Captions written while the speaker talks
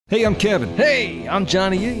Hey, I'm Kevin. Hey, I'm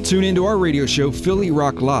Johnny E. Tune into our radio show, Philly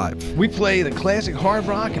Rock Live. We play the classic hard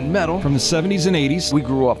rock and metal From the 70s and 80s. we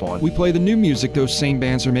grew up on. We play the new music those same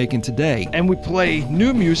bands are making today. And we play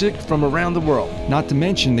new music from around the world. Not to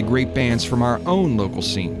mention the great bands from our own local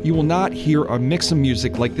scene. You will not hear a mix of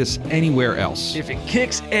music like this anywhere else. If it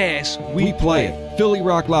kicks ass, we play it. Philly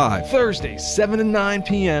Rock Live. Thursdays, 7 to 9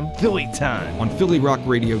 p.m. Philly time. On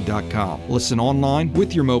PhillyRockRadio.com. Listen online,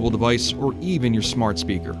 with your mobile device, or even your smart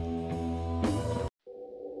speaker.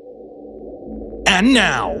 And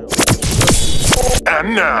now,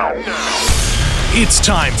 it's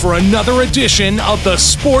time for another edition of the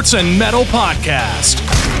Sports and Metal Podcast.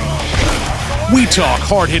 We talk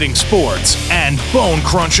hard-hitting sports and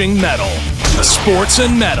bone-crunching metal. Sports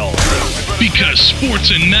and Metal. Because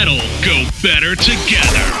sports and metal go better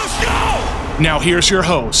together. Now here's your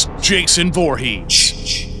host, Jason Voorhees.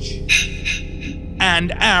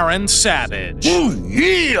 And Aaron Savage. Ooh,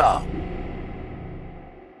 yeah!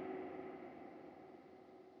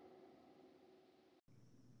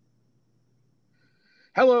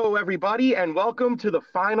 Hello, everybody, and welcome to the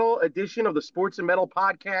final edition of the Sports and Metal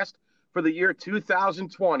Podcast for the year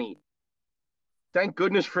 2020. Thank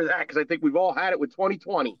goodness for that, because I think we've all had it with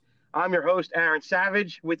 2020. I'm your host, Aaron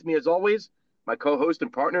Savage. With me, as always, my co-host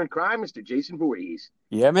and partner in crime, Mr. Jason Voorhees.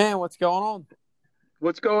 Yeah, man. What's going on?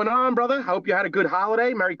 What's going on, brother? I hope you had a good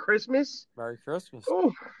holiday. Merry Christmas. Merry Christmas.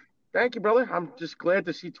 Oh, thank you, brother. I'm just glad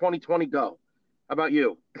to see 2020 go. How about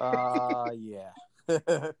you? Yeah.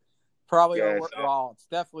 Probably, Yeah, well, it's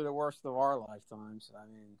definitely the worst of our lifetimes. I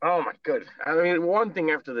mean, oh, my good. I mean, one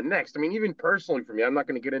thing after the next. I mean, even personally for me, I'm not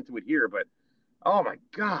going to get into it here, but oh, my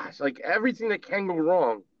gosh. Like, everything that can go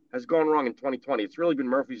wrong has gone wrong in 2020. It's really been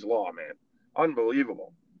Murphy's Law, man.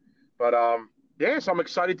 Unbelievable. But, yeah, so I'm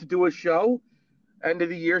excited to do a show, end of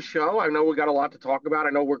the year show. I know we got a lot to talk about. I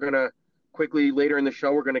know we're going to quickly, later in the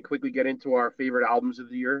show, we're going to quickly get into our favorite albums of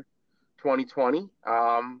the year, 2020.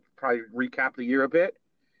 Probably recap the year a bit.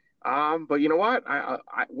 But you know what?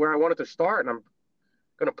 Where I wanted to start, and I'm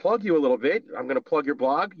going to plug you a little bit. I'm going to plug your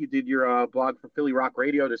blog. You did your blog for Philly Rock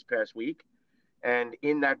Radio this past week. And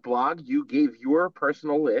in that blog, you gave your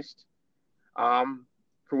personal list for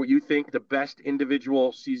what you think the best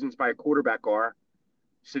individual seasons by a quarterback are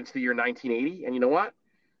since the year 1980. And you know what?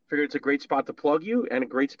 Figured it's a great spot to plug you and a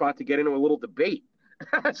great spot to get into a little debate.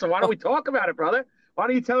 So why don't we talk about it, brother? Why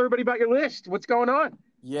don't you tell everybody about your list? What's going on?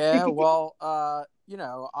 yeah, well,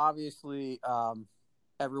 obviously,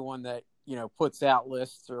 everyone that, puts out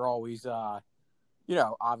lists are always,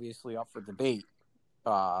 obviously up for debate.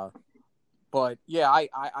 But yeah,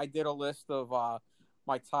 I did a list of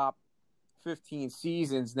my top 15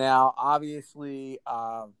 seasons. Now, obviously,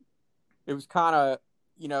 it was kind of,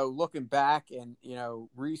 looking back and,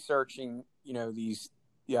 researching, these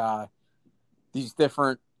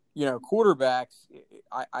different, quarterbacks.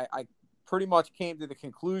 I pretty much came to the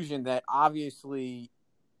conclusion that obviously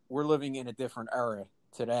we're living in a different era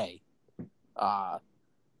today.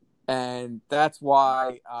 And that's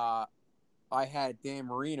why I had Dan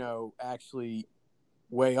Marino actually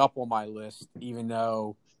way up on my list, even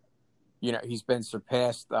though, he's been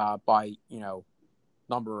surpassed by,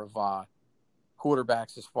 number of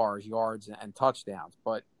quarterbacks as far as yards and touchdowns.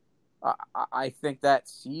 But I think that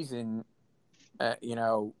season,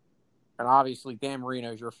 and obviously Dan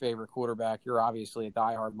Marino is your favorite quarterback. You're obviously a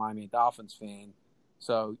diehard Miami Dolphins fan.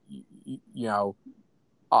 So,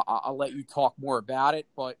 I'll let you talk more about it.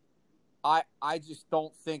 But I just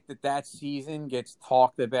don't think that season gets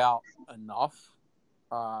talked about enough.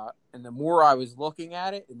 And the more I was looking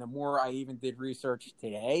at it and the more I even did research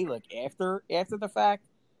today, like after the fact,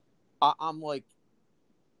 I'm like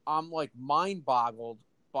mind boggled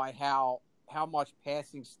by how much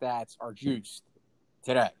passing stats are juiced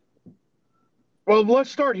today. Well, let's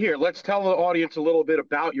start here. Let's tell the audience a little bit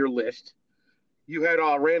about your list. You had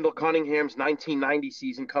Randall Cunningham's 1990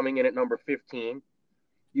 season coming in at number 15.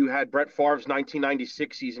 You had Brett Favre's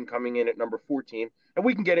 1996 season coming in at number 14. And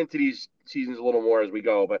we can get into these seasons a little more as we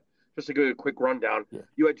go, but just to give you a quick rundown. Yeah.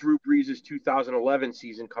 You had Drew Brees' 2011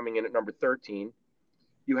 season coming in at number 13.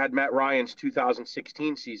 You had Matt Ryan's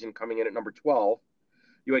 2016 season coming in at number 12.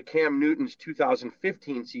 You had Cam Newton's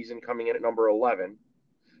 2015 season coming in at number 11.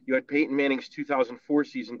 You had Peyton Manning's 2004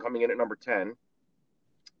 season coming in at number 10.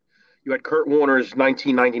 You had Kurt Warner's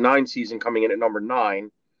 1999 season coming in at number 9.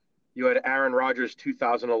 You had Aaron Rodgers'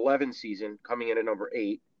 2011 season coming in at number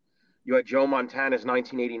 8. You had Joe Montana's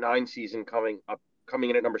 1989 season coming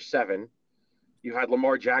in at number 7. You had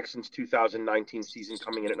Lamar Jackson's 2019 season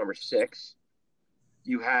coming in at number 6.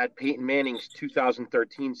 You had Peyton Manning's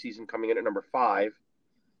 2013 season coming in at number 5.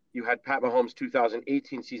 You had Pat Mahomes'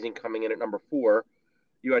 2018 season coming in at number 4.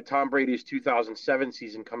 You had Tom Brady's 2007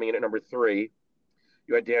 season coming in at number 3.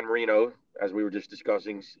 You had Dan Marino, as we were just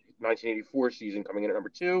discussing, 1984 season coming in at number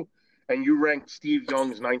 2. And you ranked Steve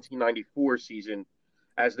Young's 1994 season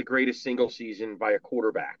as the greatest single season by a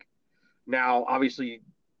quarterback. Now, obviously,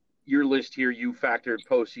 your list here, you factored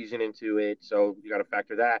postseason into it, so you got to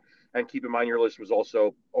factor that. And keep in mind, your list was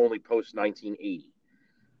also only post 1980.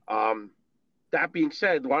 That being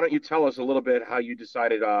said, why don't you tell us a little bit how you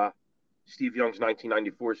decided Steve Young's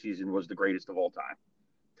 1994 season was the greatest of all time?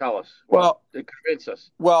 Tell us. Well, convince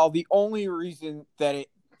us. Well, the only reason that it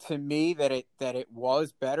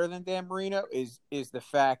was better than Dan Marino is the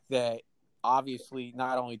fact that obviously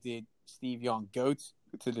not only did Steve Young go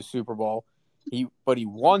to the Super Bowl, but he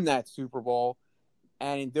won that Super Bowl,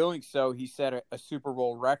 and in doing so, he set a Super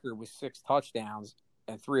Bowl record with 6 touchdowns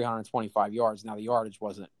and 325 yards. Now, the yardage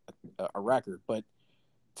wasn't a record, but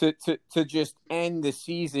to just end the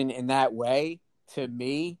season in that way, to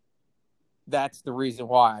me, that's the reason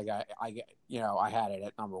why I had it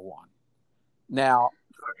at number 1. Now,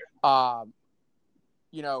 I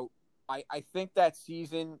think that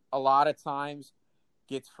season a lot of times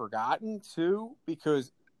gets forgotten too,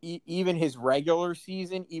 because even his regular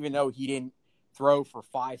season, even though he didn't throw for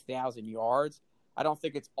 5,000 yards, I don't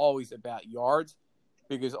think it's always about yards,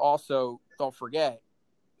 because also don't forget,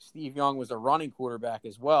 Steve Young was a running quarterback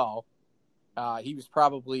as well. He was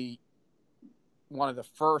probably one of the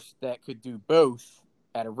first that could do both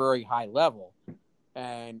at a very high level.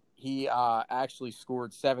 And he actually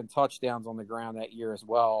scored 7 touchdowns on the ground that year as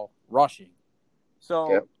well, rushing.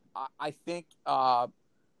 So yep. I think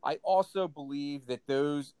I also believe that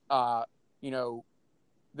those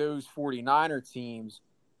 49er teams,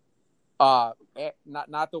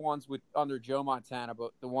 not the ones with under Joe Montana,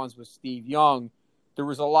 but the ones with Steve Young, there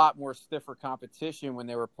was a lot more stiffer competition when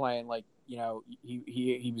they were playing. Like,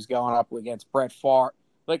 he was going up against Brett Favre.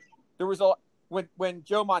 Like, there was when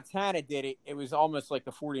Joe Montana did it, it was almost like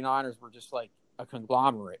the 49ers were just like a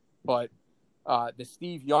conglomerate. But the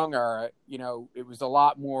Steve Young era, it was a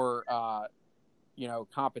lot more,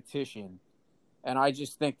 competition. And I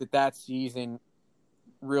just think that season,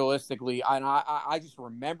 realistically, and I just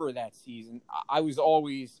remember that season. I was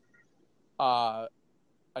always a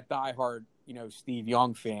diehard, Steve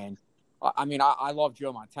Young fan. I mean, I love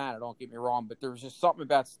Joe Montana, don't get me wrong, but there was just something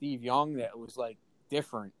about Steve Young that was like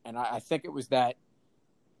different. And I think it was that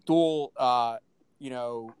dual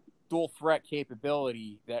threat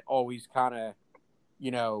capability that always kind of,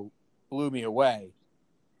 blew me away.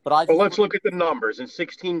 But let's look at the numbers. In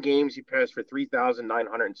 16 games, he passed for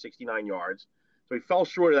 3,969 yards. So he fell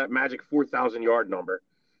short of that magic 4,000-yard number.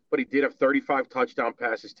 But he did have 35 touchdown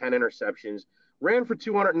passes, 10 interceptions, ran for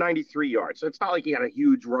 293 yards. So it's not like he had a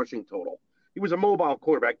huge rushing total. He was a mobile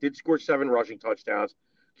quarterback, did score 7 rushing touchdowns.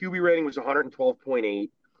 QB rating was 112.8.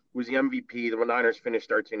 Was the MVP. The Niners finished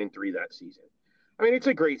 13-3 that season. I mean, it's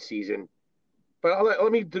a great season. But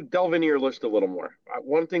let me delve into your list a little more.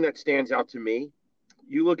 One thing that stands out to me,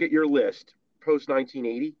 you look at your list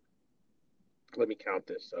post-1980. Let me count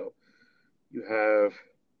this. So you have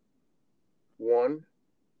 1,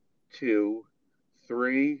 2,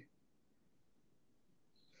 3,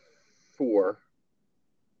 4,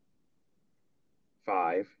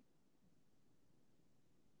 5,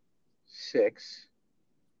 6,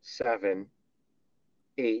 7,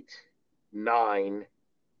 8, 9.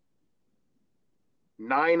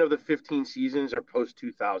 9 of the 15 seasons are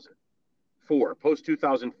post-2000.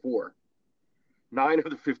 Post-2004. 9 of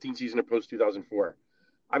the 15 seasons are post-2004.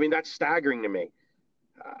 I mean, that's staggering to me.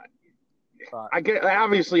 I get,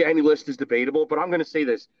 obviously, any list is debatable, but I'm going to say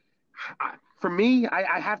this. For me,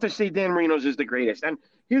 I have to say Dan Marino's is the greatest. And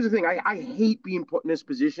here's the thing. I hate being put in this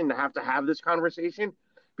position to have this conversation,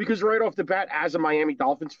 because right off the bat, as a Miami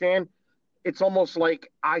Dolphins fan, it's almost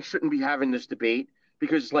like I shouldn't be having this debate,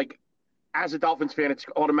 because, like, as a Dolphins fan, it's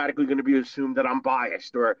automatically going to be assumed that I'm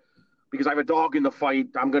biased, or because I have a dog in the fight,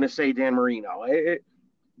 I'm going to say Dan Marino.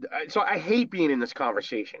 So I hate being in this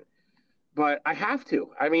conversation, but I have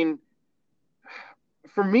to. I mean,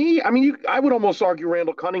 for me, I would almost argue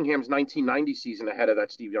Randall Cunningham's 1990 season ahead of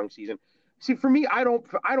that Steve Young season. See, for me, I don't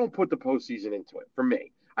put the postseason into it. For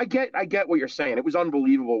me, I get what you're saying. It was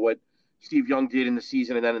unbelievable what Steve Young did in the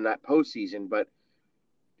season and then in that postseason, but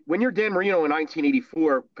when you're Dan Marino in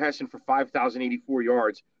 1984, passing for 5,084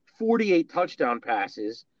 yards, 48 touchdown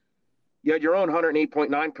passes, you had your own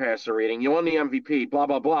 108.9 passer rating, you won the MVP, blah,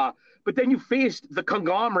 blah, blah, but then you faced the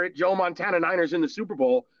conglomerate Joe Montana Niners in the Super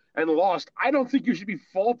Bowl and lost. I don't think you should be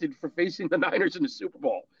faulted for facing the Niners in the Super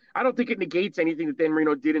Bowl. I don't think it negates anything that Dan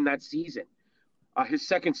Marino did in that season. His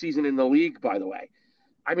second season in the league, by the way.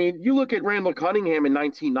 I mean, you look at Randall Cunningham in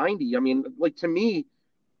 1990, I mean, like, to me,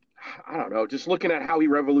 I don't know, just looking at how he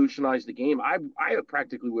revolutionized the game, I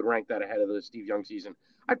practically would rank that ahead of the Steve Young season.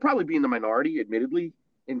 I'd probably be in the minority, admittedly,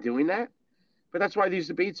 in doing that, but that's why these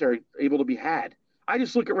debates are able to be had. I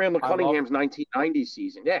just look at Randall Cunningham's 1990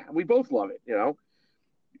 season. Yeah, we both love it.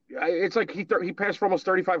 It's like he passed for almost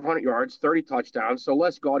 3,500 yards, 30 touchdowns, so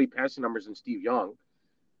less gaudy passing numbers than Steve Young,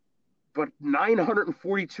 but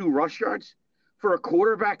 942 rush yards for a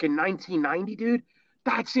quarterback in 1990, dude.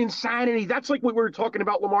 That's insanity. That's like what we were talking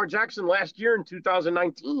about Lamar Jackson last year in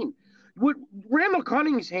 2019. Randall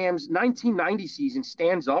Cunningham's 1990 season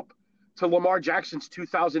stands up to Lamar Jackson's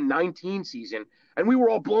 2019 season, and we were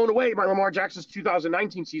all blown away by Lamar Jackson's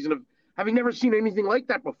 2019 season of having never seen anything like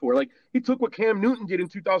that before. Like, he took what Cam Newton did in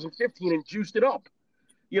 2015 and juiced it up.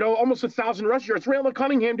 Almost 1,000 rush yards. Randall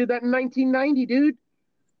Cunningham did that in 1990, dude.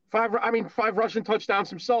 Five rushing touchdowns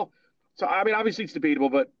himself. So, obviously it's debatable,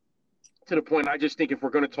 but to the point, I just think if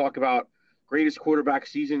we're going to talk about greatest quarterback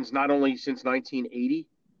seasons, not only since 1980,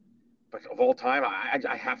 but of all time,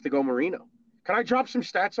 I have to go Marino. Can I drop some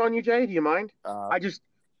stats on you, Jay? Do you mind? I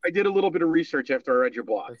did a little bit of research after I read your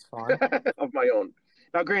blog. That's fine. Of my own.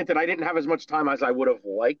 Now, granted, I didn't have as much time as I would have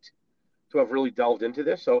liked to have really delved into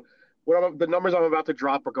this. So the numbers I'm about to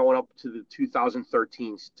drop are going up to the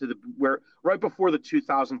 2013, right before the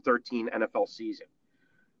 2013 NFL season.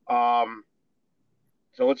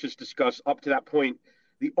 So let's just discuss up to that point.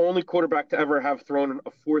 The only quarterback to ever have thrown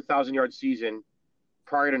a 4,000-yard season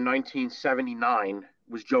prior to 1979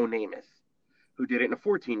 was Joe Namath, who did it in a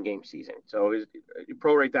 14-game season. So you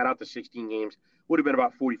prorate that out to 16 games, would have been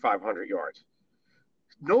about 4,500 yards.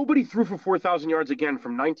 Nobody threw for 4,000 yards again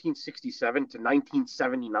from 1967 to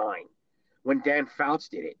 1979 when Dan Fouts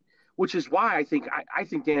did it, which is why I think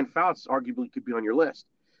Dan Fouts arguably could be on your list.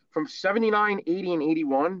 From 79, 80, and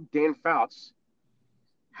 81, Dan Fouts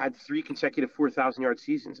had 3 consecutive 4,000-yard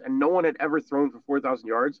seasons, and no one had ever thrown for 4,000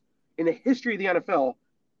 yards in the history of the NFL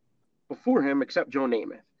before him except Joe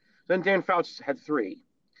Namath. Then Dan Fouts had 3,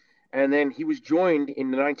 and then he was joined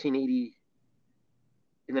in the 1980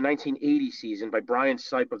 season by Brian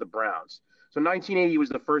Sipe of the Browns. So 1980 was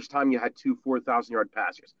the first time you had 2 4,000-yard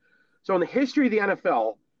passers. So in the history of the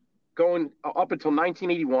NFL, going up until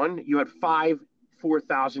 1981, you had 5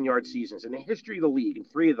 4,000-yard seasons in the history of the league, and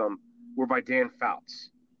 3 of them were by Dan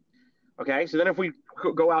Fouts. Okay, so then if we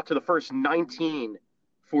go out to the first 19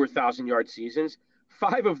 4,000-yard seasons,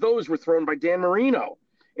 5 of those were thrown by Dan Marino,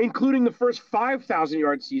 including the first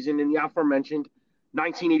 5,000-yard season in the aforementioned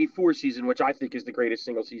 1984 season, which I think is the greatest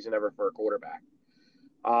single season ever for a quarterback.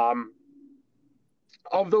 Of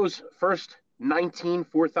those first 19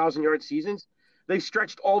 4,000-yard seasons, they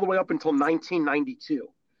stretched all the way up until 1992.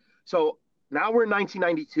 So now we're in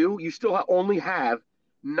 1992. You still only have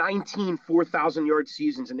 19 4,000-yard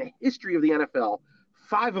seasons in the history of the NFL,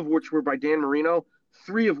 5 of which were by Dan Marino,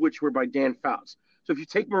 3 of which were by Dan Fouts. So if you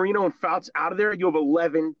take Marino and Fouts out of there, you have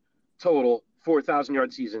 11 total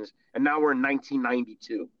 4,000-yard seasons, and now we're in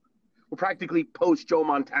 1992. We're practically post Joe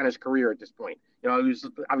Montana's career at this point.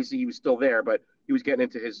 He was still there, but he was getting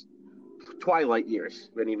into his twilight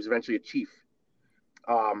years when he was eventually a Chief.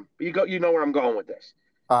 But you know where I'm going with this.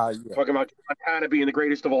 Yeah. Talking about Montana being the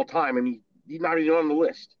greatest of all time, and he's not even on the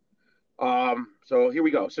list. So here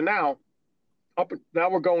we go. So now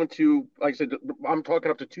we're going to, like I said, I'm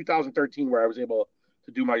talking up to 2013 where I was able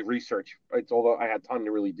to do my research. Right? Although I had time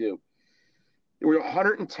to really do. There were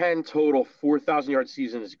 110 total 4,000-yard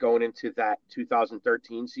seasons going into that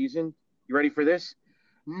 2013 season. You ready for this?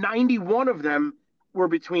 91 of them were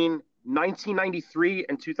between 1993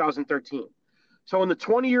 and 2013. So in the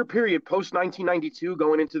 20-year period post-1992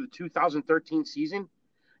 going into the 2013 season,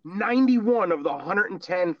 91 of the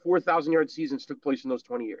 110 4,000-yard seasons took place in those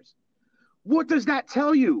 20 years. What does that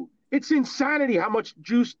tell you? It's insanity how much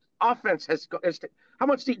juiced offense how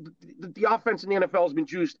much the offense in the NFL has been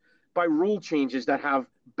juiced by rule changes that have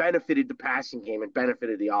benefited the passing game and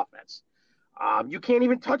benefited the offense. You can't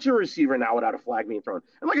even touch a receiver now without a flag being thrown.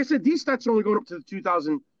 And like I said, these stats are only going up to the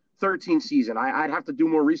 2013 season. I'd have to do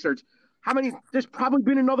more research. There's probably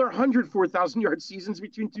been another 100 4,000-yard seasons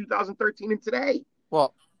between 2013 and today.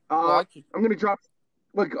 Well, I'm going to drop.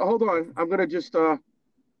 Look, hold on. I'm going to just,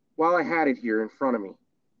 while I had it here in front of me.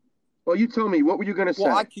 Well, you tell me, what were you going to say?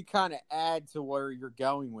 Well, I could kind of add to where you're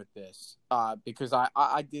going with this because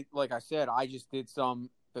I did, like I said, I just did some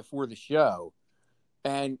before the show,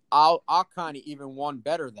 and I'll kind of even one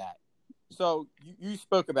better that. So you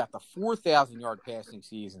spoke about the 4,000-yard passing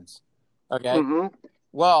seasons, okay? Mm-hmm.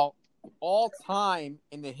 Well, all time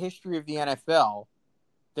in the history of the NFL,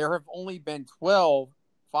 there have only been 12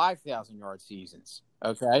 5,000-yard seasons,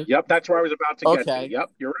 okay? Yep, that's where I was about to get to. Yep,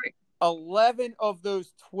 you're right. 11 of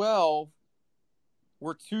those 12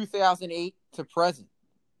 were 2008 to present.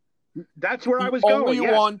 That's where I was The going. only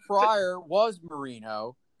Yes. one prior was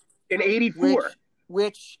Marino In 84.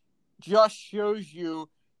 which just shows you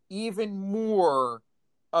even more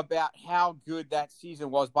about how good that season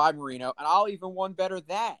was by Marino. And I'll even one better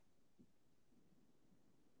that.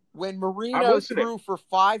 When Marino threw for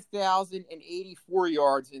 5,084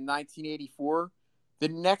 yards in 1984, the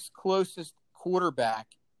next closest quarterback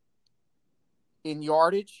in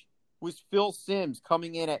yardage was Phil Simms,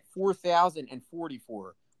 coming in at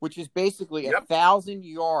 4,044, which is basically 1,000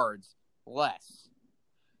 yards less.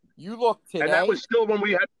 You look today, and that was still when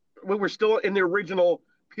we were still in the original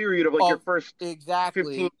period of your first 15,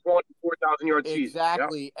 20, 4,000 yard season.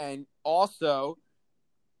 Exactly. Yep. And also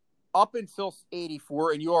up until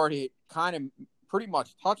 84, and you already kind of pretty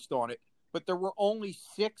much touched on it, but there were only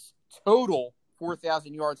 6 total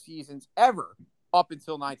 4,000 yard seasons ever up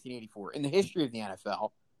until 1984 in the history of the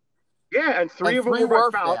NFL. Yeah, and three of them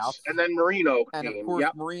were Fouts, and then Marino came. And of course,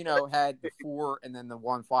 Marino had the 4 and then the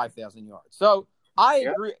 5,000 yards. So I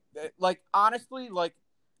agree. Honestly,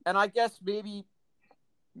 and I guess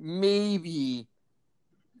maybe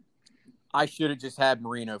I should have just had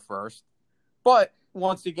Marino first. But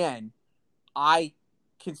once again, I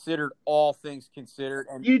considered all things considered.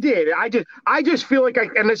 And you did. I just feel like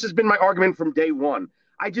and this has been my argument from day one.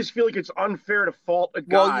 I just feel like it's unfair to fault a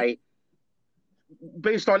guy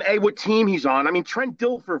based on what team he's on. I mean, Trent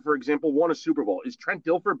Dilfer, for example, won a Super Bowl. Is Trent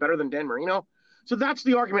Dilfer better than Dan Marino? So that's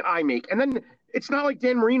the argument I make. And then it's not like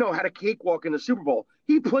Dan Marino had a cakewalk in the Super Bowl.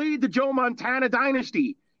 He played the Joe Montana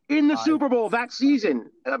dynasty in the Super Bowl that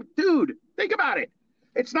season. Dude, think about it.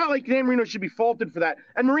 It's not like Dan Marino should be faulted for that.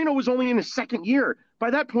 And Marino was only in his second year.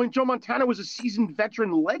 By that point, Joe Montana was a seasoned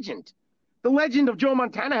veteran legend. The legend of Joe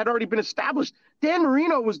Montana had already been established. Dan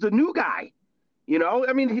Marino was the new guy. You know,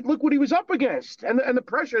 I mean, look what he was up against and the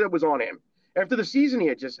pressure that was on him after the season he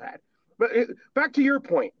had just had. But back to your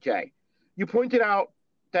point, Jay. You pointed out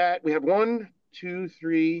that we have 1, 2,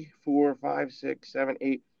 3, 4, 5, 6, 7,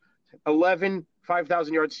 8, 11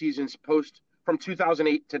 5,000-yard seasons from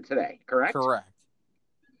 2008 to today, correct? Correct.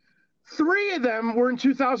 3 of them were in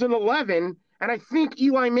 2011, and I think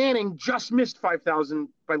Eli Manning just missed 5,000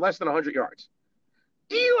 by less than 100 yards.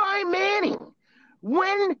 Eli Manning!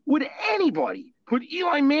 When would anybody put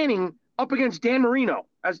Eli Manning up against Dan Marino?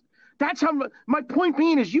 That's how my point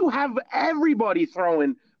being is you have everybody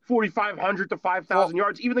throwing 4,500 to 5,000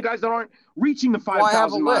 yards, even the guys that aren't reaching the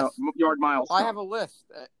 5,000 yard milestone. I have a list.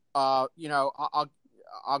 I'll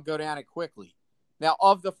go down it quickly. Now,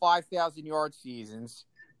 of the 5,000 yard seasons,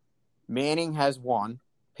 Manning has 1,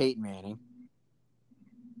 Peyton Manning.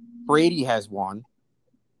 Brady has 1.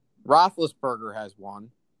 Roethlisberger has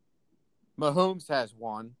 1. Mahomes has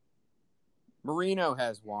 1. Marino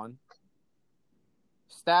has 1.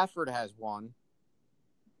 Stafford has 1.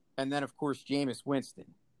 And then, of course, Jameis Winston,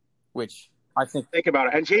 which I think about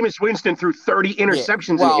it. And Jameis Winston threw 30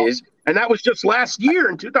 interceptions in his, and that was just last year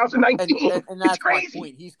in 2019. And that's crazy. My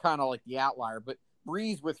point. He's kind of like the outlier. But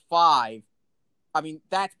Breeze with 5, I mean,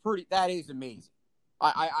 that is amazing.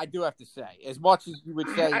 I do have to say, as much as you would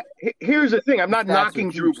say. Here's the thing. I'm not knocking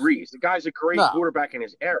Drew Brees. The guy's a great quarterback in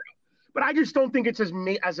his era. But I just don't think it's as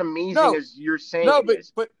amazing as you're saying. No,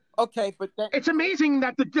 but okay, but it's amazing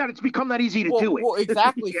that it's become that easy to do it. Well,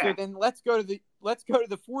 exactly. So then let's go to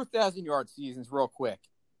the 4,000 yard seasons real quick.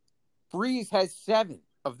 Breeze has 7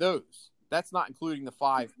 of those. That's not including the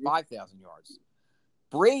 5,000 yards.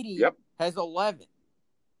 Brady has 11.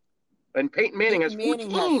 And Peyton Manning has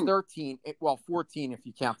 14. Manning has 13. Well, 14 if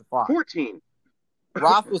you count the 5. 14.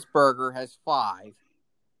 Roethlisberger has 5.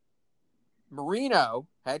 Marino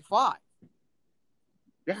had 5.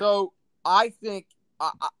 Yeah. So I think,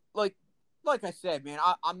 like I said, man,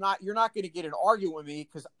 you're not going to get an argument with me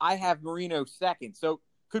because I have Marino second. So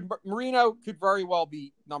Marino could very well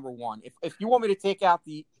be number 1. If you want me to take out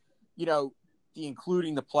the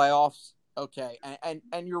including the playoffs, okay,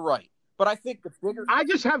 and you're right. But I think the bigger, I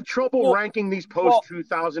just have trouble ranking these post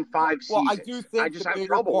 2005 seasons. Well, I do think the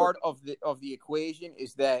bigger part of the equation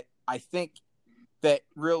is that I think that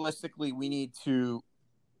realistically we need to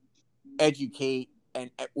educate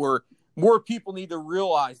and more people need to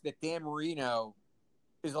realize that Dan Marino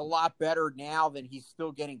is a lot better now than he's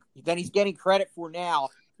getting credit for now.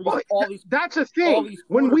 Well, that's the thing.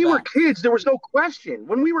 When we were kids, there was no question.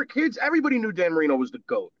 When we were kids, everybody knew Dan Marino was the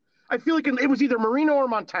GOAT. I feel like it was either Marino or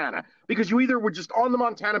Montana because you either were just on the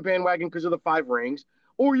Montana bandwagon because of the 5 rings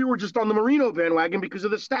or you were just on the Marino bandwagon because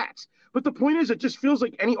of the stats. But the point is, it just feels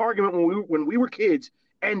like any argument when we were kids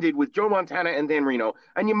ended with Joe Montana and Dan Marino,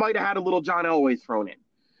 and you might have had a little John Elway thrown in.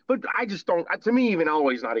 But I just don't. To me, even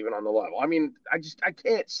Elway's not even on the level. I mean, I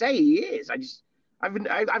can't say he is.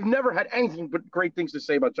 I've never had anything but great things to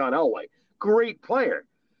say about John Elway. Great player.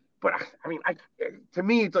 But I mean, to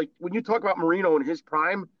me, it's like when you talk about Marino in his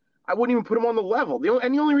prime, I wouldn't even put him on the level. The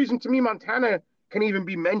only reason to me Montana can even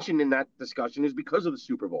be mentioned in that discussion is because of the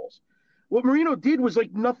Super Bowls. What Marino did was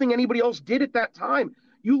like nothing anybody else did at that time.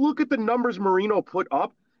 You look at the numbers Marino put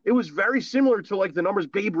up, it was very similar to like the numbers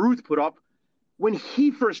Babe Ruth put up when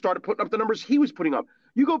he first started putting up the numbers he was putting up.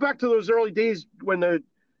 You go back to those early days when the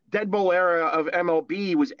dead ball era of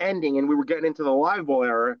MLB was ending and we were getting into the live ball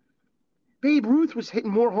era. Babe Ruth was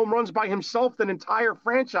hitting more home runs by himself than entire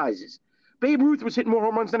franchises. Babe Ruth was hitting more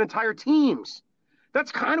home runs than entire teams.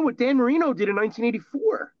 That's kind of what Dan Marino did in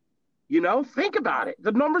 1984. Think about it.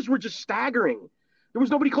 The numbers were just staggering. There was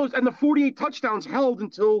nobody close, and the 48 touchdowns held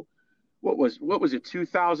until what was it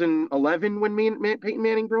 2011 when Peyton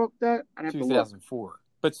Manning broke that? I'd have 2004,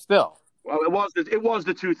 but still. Well, it was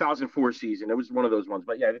the 2004 season. It was one of those ones,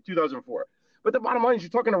 but yeah, the 2004. But the bottom line is, you're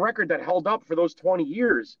talking a record that held up for those 20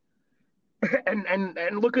 years. And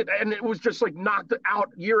it was just like knocked out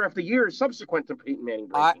year after year subsequent to Peyton Manning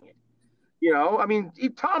breaking it. I mean,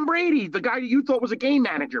 Tom Brady, the guy that you thought was a game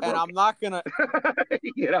manager, and I'm not gonna,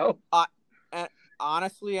 and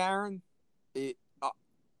honestly, Aaron,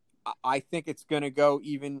 I think it's gonna go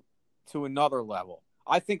even to another level.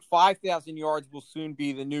 I think 5,000 yards will soon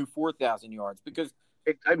be the new 4,000 yards because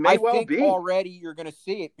it may well be. Already you're gonna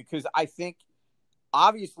see it because I think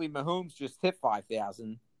obviously Mahomes just hit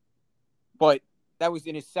 5,000. But that was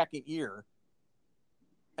in his second year,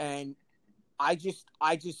 and I just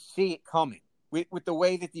see it coming with the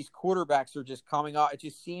way that these quarterbacks are just coming out. It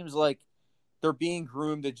just seems like they're being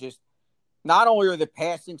groomed to just not only are the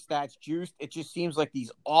passing stats juiced, it just seems like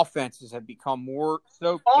these offenses have become more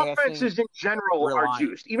so. Offenses in general are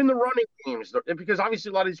juiced, even the running games, because obviously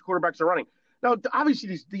a lot of these quarterbacks are running. Now,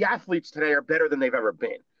 obviously, the athletes today are better than they've ever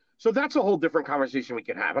been, so that's a whole different conversation we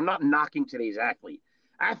can have. I'm not knocking today's athlete.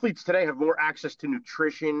 Athletes today have more access to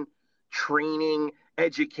nutrition, training,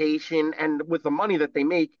 education, and with the money that they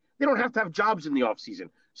make, they don't have to have jobs in the offseason.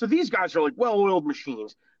 So these guys are like well-oiled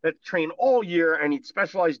machines that train all year and eat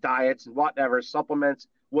specialized diets and whatever, supplements,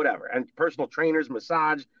 whatever, and personal trainers,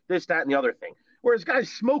 massage, this, that, and the other thing. Whereas guys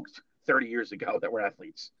smoked 30 years ago that were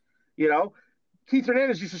athletes. Keith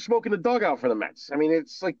Hernandez used to smoke in the dugout for the Mets. I mean,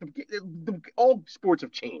 it's like all sports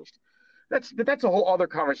have changed. That's a whole other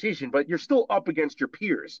conversation, but you're still up against your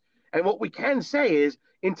peers. And what we can say is,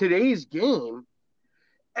 in today's game,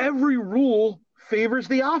 every rule favors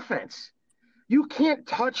the offense. You can't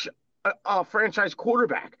touch a franchise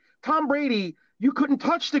quarterback. Tom Brady, you couldn't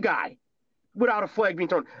touch the guy without a flag being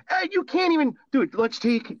thrown. You can't even – dude, let's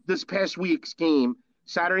take this past week's game,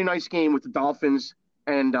 Saturday night's game with the Dolphins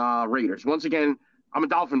and Raiders. Once again, I'm a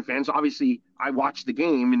Dolphin fan, so obviously I watched the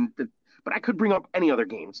game, but I could bring up any other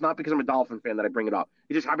game. It's not because I'm a Dolphin fan that I bring it up.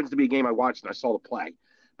 It just happens to be a game I watched and I saw the play.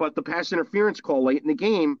 But the pass interference call late in the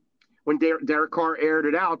game, when Derek Carr aired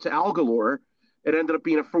it out to Al Galore, it ended up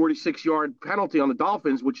being a 46-yard penalty on the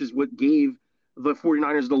Dolphins, which is what gave the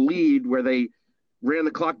 49ers the lead, where they ran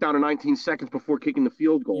the clock down to 19 seconds before kicking the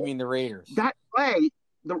field goal. You mean the Raiders? That play,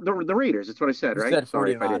 the Raiders, that's what I said, right? You said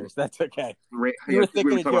 49ers. That's okay. You were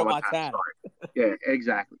thinking of Joe Montana. Yeah,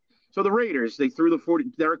 exactly. So the Raiders, they threw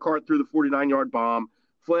Derek Carr threw the 49-yard bomb,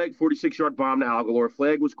 flag, 46-yard bomb to Al Galore.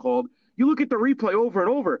 Flag was called. You look at the replay over and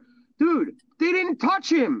over. Dude, they didn't touch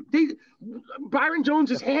him. Byron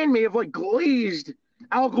Jones's hand may have like glazed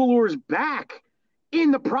Al Galore's back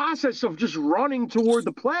in the process of just running toward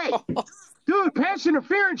the play. Dude, pass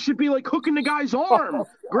interference should be like hooking the guy's arm,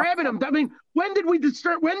 grabbing him. I mean, when did we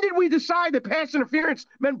decide that pass interference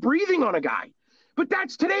meant breathing on a guy? But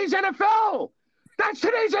that's today's NFL. That's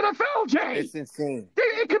today's NFL, Jay. It's insane.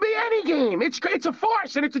 It could be any game. It's a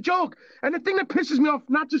farce and it's a joke. And the thing that pisses me off,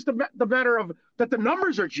 not just the matter of that the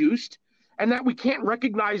numbers are juiced and that we can't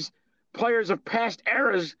recognize players of past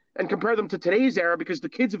eras and compare them to today's era because the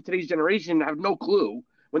kids of today's generation have no clue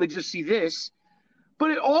when they just see this.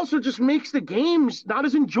 But it also just makes the games not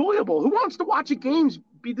as enjoyable. Who wants to watch a games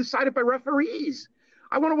be decided by referees?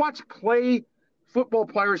 I want to watch football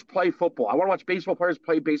players play football. I want to watch baseball players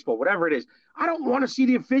play baseball, whatever it is. I don't want to see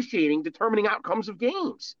the officiating determining outcomes of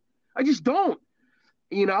games. I just don't.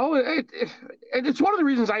 It's one of the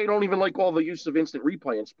reasons I don't even like all the use of instant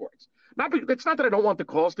replay in sports. It's not that I don't want the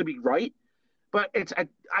calls to be right, but I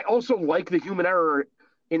also like the human error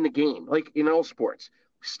in the game, like in all sports.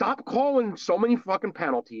 Stop calling so many fucking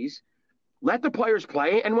penalties. Let the players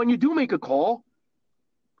play, and when you do make a call,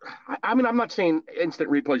 I mean, I'm not saying instant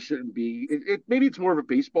replay shouldn't be. Maybe it's more of a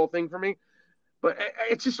baseball thing for me, but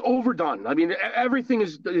it's just overdone. I mean, everything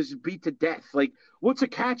is beat to death. Like, what's a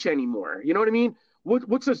catch anymore? You know what I mean?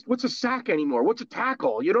 What's a sack anymore? What's a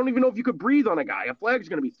tackle? You don't even know if you could breathe on a guy. A flag's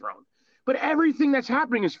going to be thrown. But everything that's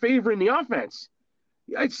happening is favoring the offense.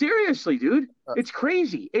 Seriously, dude, it's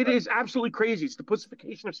crazy. It is absolutely crazy. It's the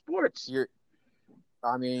pussification of sports.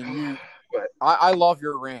 I love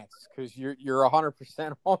your rants because you're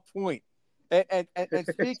 100% on point. And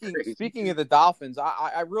speaking of the Dolphins,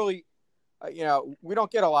 I really, we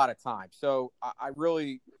don't get a lot of time, so I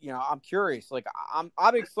really, I'm curious. Like,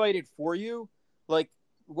 I'm excited for you. Like,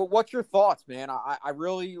 what's your thoughts, man? I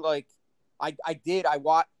really like. I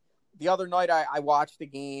watched the other night. I watched the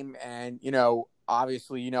game, and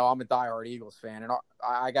obviously, I'm a diehard Eagles fan, and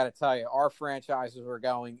I got to tell you, our franchises are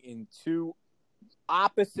going in two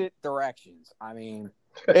opposite directions. I mean,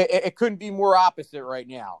 it couldn't be more opposite right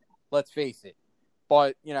now. Let's face it.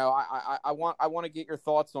 But I want to get your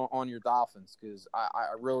thoughts on your Dolphins because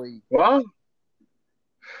I really. Well,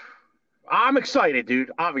 I'm excited,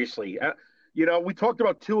 dude. Obviously, we talked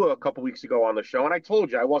about Tua a couple weeks ago on the show, and I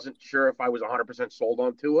told you I wasn't sure if I was 100% sold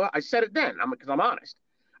on Tua. I said it then, because I'm honest.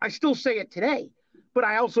 I still say it today, but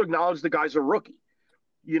I also acknowledge the guy's a rookie.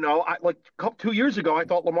 2 years ago, I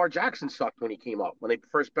thought Lamar Jackson sucked when he came up, when they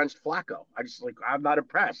first benched Flacco. I'm not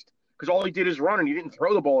impressed because all he did is run and he didn't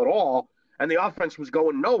throw the ball at all, and the offense was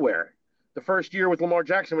going nowhere. The first year with Lamar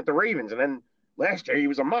Jackson with the Ravens, and then last year he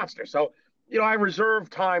was a monster. So, I reserve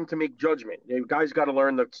time to make judgment. The guys got to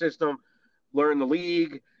learn the system, learn the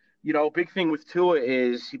league. Big thing with Tua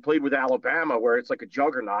is he played with Alabama where it's like a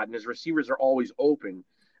juggernaut and his receivers are always open.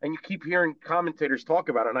 And you keep hearing commentators talk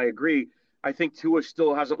about it, and I agree. I think Tua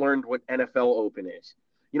still hasn't learned what NFL open is.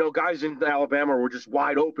 Guys in Alabama were just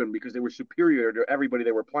wide open because they were superior to everybody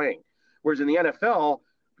they were playing. Whereas in the NFL,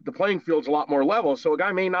 the playing field's a lot more level. So a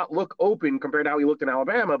guy may not look open compared to how he looked in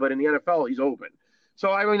Alabama, but in the NFL, he's open.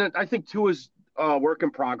 So, I think Tua's work in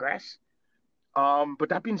progress. But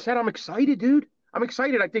that being said, I'm excited, dude. I'm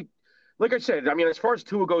excited. I think, like I said, as far as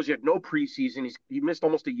Tua goes, he had no preseason. He missed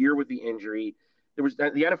almost a year with the injury. The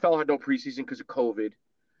NFL had no preseason because of COVID.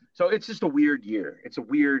 So it's just a weird year. It's a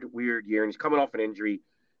weird year, and he's coming off an injury.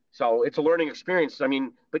 So it's a learning experience.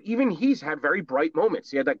 But even he's had very bright moments.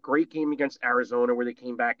 He had that great game against Arizona where they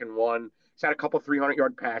came back and won. He's had a couple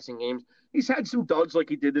 300-yard passing games. He's had some duds like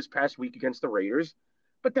he did this past week against the Raiders.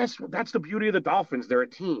 But that's the beauty of the Dolphins. They're a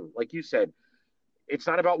team. Like you said, it's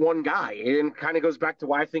not about one guy. And kind of goes back to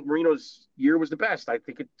why I think Marino's year was the best. I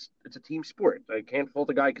think it's a team sport. I can't fault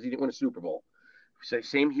the guy because he didn't win a Super Bowl.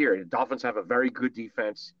 Same here. The Dolphins have a very good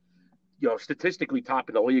defense. Statistically top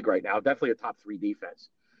in the league right now. Definitely a top 3 defense.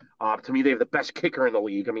 To me, they have the best kicker in the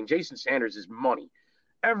league. Jason Sanders is money.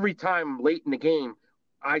 Every time late in the game,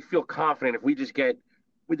 I feel confident if we just get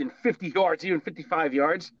within 50 yards, even 55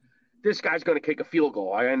 yards, this guy's going to kick a field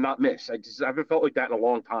goal and not miss. I haven't felt like that in a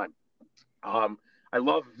long time. I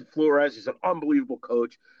love Flores. He's an unbelievable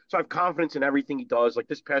coach. So I have confidence in everything he does. Like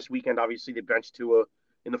this past weekend, obviously, they benched Tua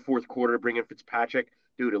in the fourth quarter to bring in Fitzpatrick.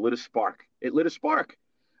 Dude, it lit a spark.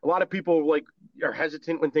 A lot of people are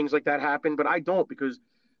hesitant when things like that happen, but I don't because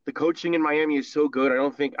the coaching in Miami is so good.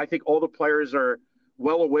 I think all the players are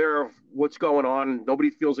well aware of what's going on. Nobody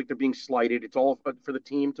feels like they're being slighted. It's all for the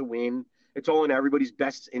team to win. It's all in everybody's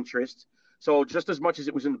best interest. So just as much as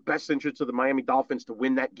it was in the best interest of the Miami Dolphins to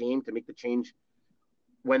win that game, to make the change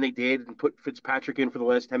when they did and put Fitzpatrick in for the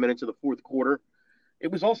last 10 minutes of the fourth quarter, it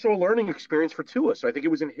was also a learning experience for Tua. So I think it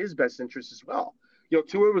was in his best interest as well.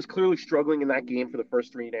 Tua was clearly struggling in that game for the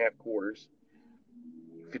first 3.5 quarters.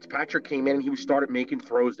 Fitzpatrick came in and he started making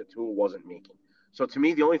throws that Tua wasn't making. So to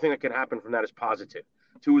me, the only thing that can happen from that is positive.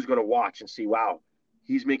 Tua's going to watch and see, wow,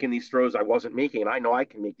 he's making these throws I wasn't making, and I know I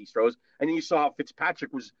can make these throws. And then you saw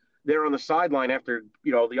Fitzpatrick was there on the sideline after,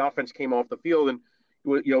 the offense came off the field and,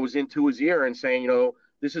 was into his ear and saying,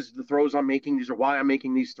 this is the throws I'm making. These are why I'm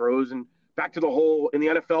making these throws. And back to the whole, in the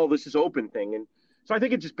NFL, this is open thing. And so I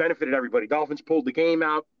think it just benefited everybody. Dolphins pulled the game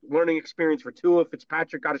out, learning experience for Tua.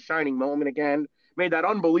 Fitzpatrick got a shining moment again, made that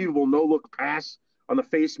unbelievable no-look pass on the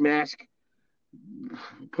face mask,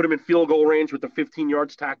 put him in field goal range with the 15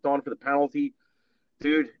 yards tacked on for the penalty.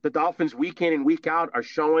 Dude, the Dolphins week in and week out are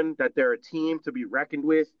showing that they're a team to be reckoned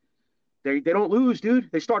with. They don't lose,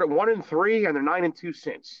 dude. They start at 1-3 and they're 9-2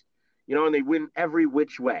 since. And they win every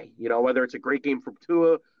which way. Whether it's a great game from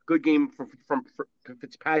Tua, good game from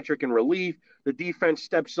Fitzpatrick in relief, the defense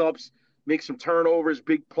steps up, makes some turnovers,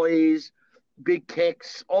 big plays, big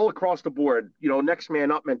kicks, all across the board. Next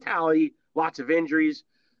man up mentality, lots of injuries.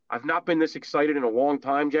 I've not been this excited in a long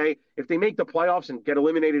time, Jay. If they make the playoffs and get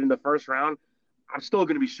eliminated in the first round, I'm still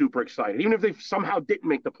going to be super excited. Even if they somehow didn't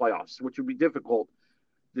make the playoffs, which would be difficult,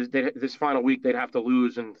 this final week they'd have to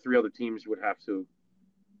lose and 3 other teams would have to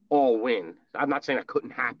all win. I'm not saying that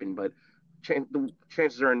couldn't happen, but the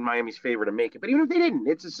chances are in Miami's favor to make it. But even if they didn't,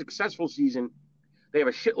 it's a successful season. They have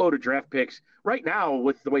a shitload of draft picks. Right now,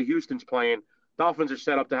 with the way Houston's playing, Dolphins are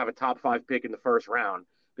set up to have a top 5 pick in the first round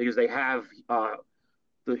because they have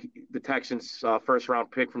the Texans' first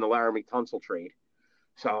round pick from the Laramie Tunsil trade.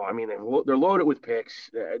 So, I mean, they're loaded with picks.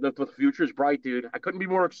 The future's bright, dude. I couldn't be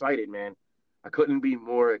more excited, man. I couldn't be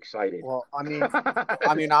more excited. Well,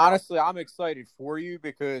 I mean, honestly, I'm excited for you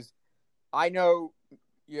because I know,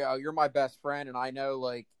 you're my best friend, and I know,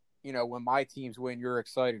 like, when my teams win, you're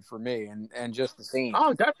excited for me, and just the same.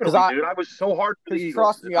 Oh, definitely, dude. I was so hard for the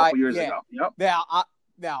Eagles trust me, a couple years ago. Yep.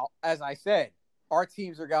 Now, as I said, our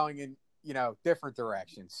teams are going in, different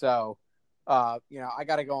directions. So, I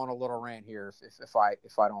got to go on a little rant here if I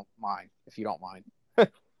don't mind, if you don't mind.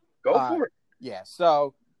 Go for it. Yeah.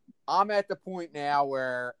 So I'm at the point now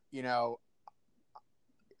where, I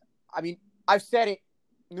mean, I've said it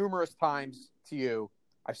numerous times to you.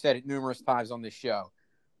 I've said it numerous times on this show.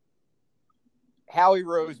 Howie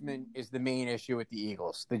Roseman is the main issue with the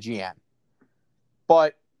Eagles, the GM.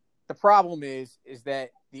 But the problem is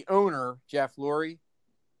that the owner, Jeff Lurie,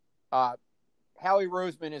 Howie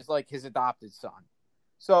Roseman is like his adopted son.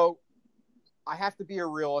 So I have to be a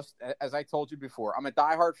realist, as I told you before. I'm a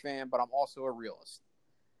diehard fan, but I'm also a realist.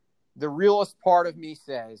 The realist part of me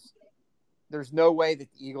says there's no way that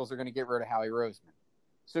the Eagles are going to get rid of Howie Roseman.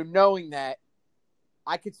 So knowing that,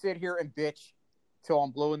 I could sit here and bitch till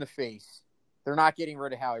I'm blue in the face. They're not getting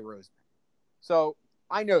rid of Howie Roseman. So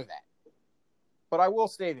I know that. But I will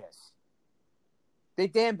say this. They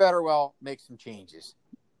damn better well make some changes.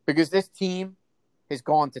 Because this team has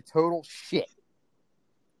gone to total shit.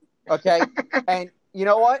 Okay? And you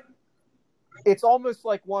know what? It's almost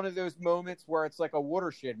like one of those moments where it's like a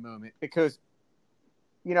watershed moment. Because,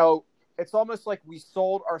 it's almost like we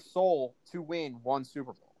sold our soul to win one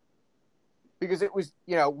Super Bowl. Because it was,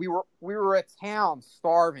 we were a town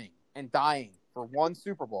starving and dying for one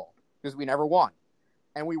Super Bowl because we never won.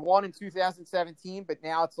 And we won in 2017, but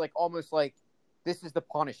now it's like almost like this is the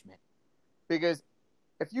punishment. Because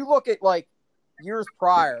if you look at like years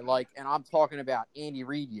prior, and I'm talking about Andy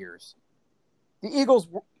Reid years, the Eagles,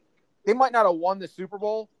 they might not have won the Super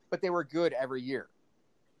Bowl, but they were good every year.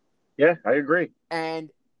 Yeah, I agree.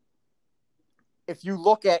 And if you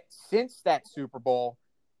look at since that Super Bowl,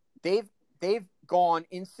 they've gone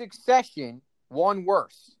in succession one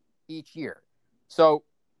worse each year. So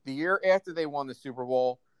the year after they won the Super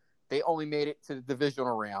Bowl, they only made it to the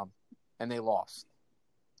divisional round and they lost.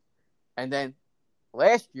 And then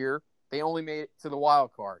last year, they only made it to the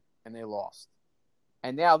wild card and they lost.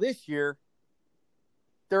 And now this year,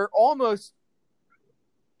 they're almost,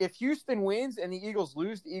 if Houston wins and the Eagles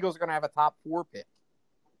lose, the Eagles are going to have a top 4 pick.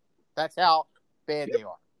 That's how bad they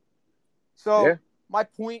are. So my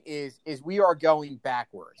point is we are going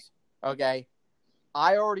backwards. Okay.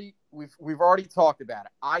 We've already talked about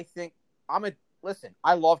it. I think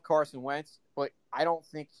I love Carson Wentz, but I don't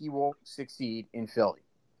think he will succeed in Philly.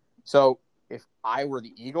 So if I were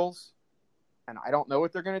the Eagles, and I don't know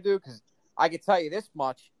what they're going to do, because I can tell you this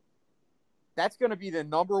much, that's going to be the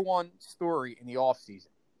number one story in the offseason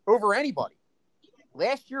over anybody.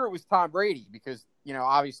 Last year it was Tom Brady because,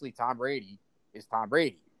 obviously Tom Brady is Tom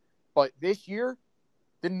Brady. But this year,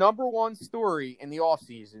 the number one story in the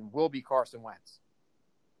offseason will be Carson Wentz.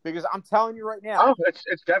 Because I'm telling you right now. Oh,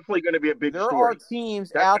 it's definitely going to be a big story. There are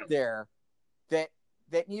teams out there that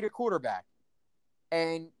need a quarterback.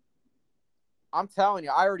 And I'm telling you,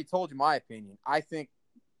 I already told you my opinion. I think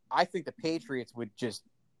the Patriots would just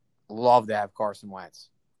love to have Carson Wentz.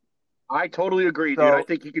 I totally agree, dude. I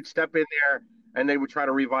think he could step in there and they would try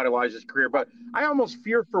to revitalize his career. But I almost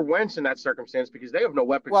fear for Wentz in that circumstance because they have no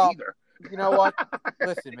weapons either. You know what?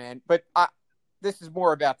 Listen, man. But this is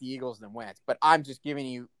more about the Eagles than Wentz. But I'm just giving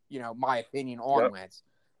you, my opinion on Wentz.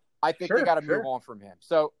 I think they got to move on from him.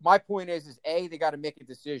 So my point is A, they got to make a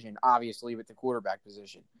decision, obviously, with the quarterback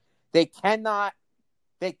position. They cannot,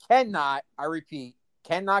 I repeat,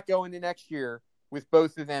 cannot go into next year with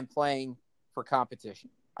both of them playing for competition.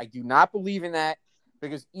 I do not believe in that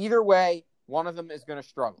because either way, one of them is going to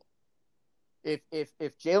struggle. If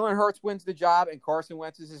Jalen Hurts wins the job and Carson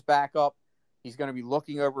Wentz is his backup, he's going to be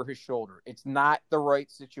looking over his shoulder. It's not the right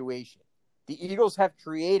situation. The Eagles have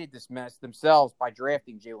created this mess themselves by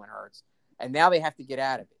drafting Jalen Hurts, and now they have to get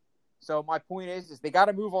out of it. So my point is they got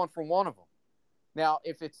to move on from one of them. Now,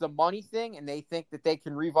 if it's the money thing and they think that they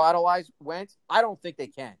can revitalize Wentz, I don't think they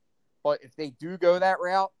can. But if they do go that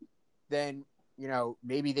route, then,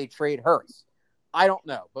 maybe they trade Hurts. I don't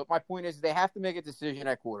know. But my point is they have to make a decision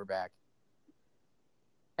at quarterback.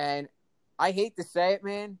 And I hate to say it,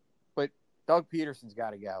 man, but Doug Peterson's got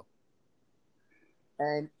to go.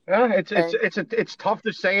 And It's tough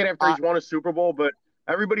to say it after he's won a Super Bowl, but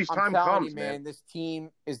everybody's I'm time telling comes, you, man. This team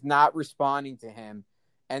is not responding to him.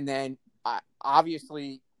 And then,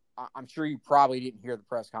 obviously, I'm sure you probably didn't hear the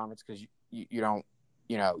press conference because you don't,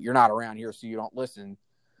 you're not around here, so you don't listen.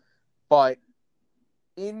 But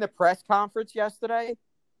in the press conference yesterday,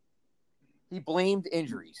 he blamed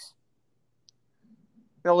injuries.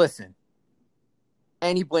 Now, listen,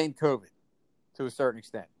 and he blamed COVID to a certain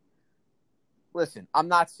extent. Listen, I'm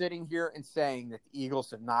not sitting here and saying that the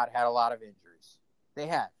Eagles have not had a lot of injuries. They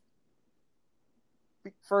have.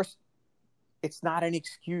 First, it's not an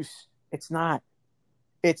excuse. It's not.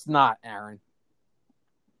 It's not, Aaron.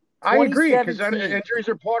 I agree, because injuries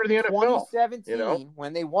are part of the NFL. 2017,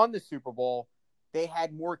 when they won the Super Bowl, they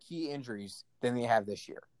had more key injuries than they have this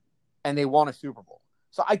year. And they won a Super Bowl.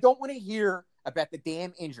 So I don't want to hear about the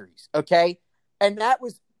damn injuries, okay? And that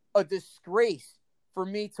was a disgrace for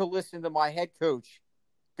me to listen to my head coach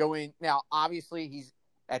going. Now, obviously, he's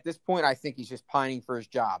at this point, I think he's just pining for his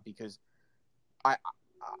job because I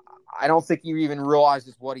don't think he even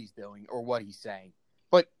realizes what he's doing or what he's saying.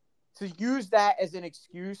 But to use that as an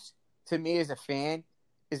excuse to me as a fan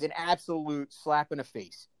is an absolute slap in the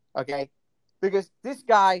face, okay? Because this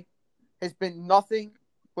guy has been nothing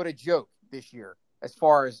but a joke this year as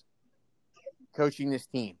far as coaching this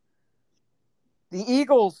team. The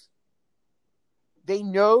Eagles, they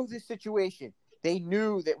know the situation. They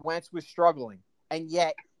knew that Wentz was struggling. And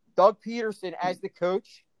yet, Doug Peterson, as the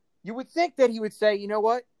coach, you would think that he would say, you know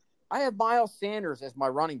what? I have Miles Sanders as my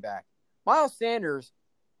running back. Miles Sanders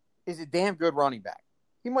is a damn good running back.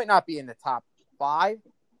 He might not be in the top 5,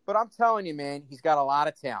 but I'm telling you, man, he's got a lot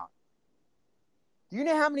of talent. Do you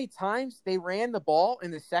know how many times they ran the ball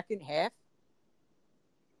in the second half?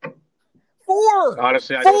 4!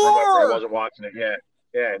 Honestly, I don't remember. I wasn't watching it yet.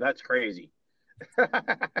 Yeah, that's crazy.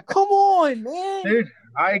 Come on, man. Dude,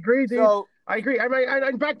 I agree, dude. So, I agree. I mean,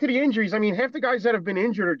 and back to the injuries. I mean, half the guys that have been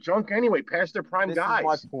injured are junk anyway, past their prime this guys.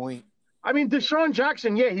 is my point. I mean, Deshaun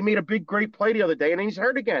Jackson, yeah, he made a great play the other day, and he's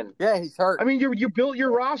hurt again. Yeah, he's hurt. I mean, you built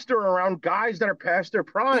your roster around guys that are past their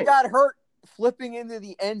prime. He got hurt flipping into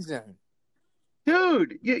the end zone.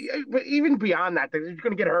 Dude, but even beyond that, he's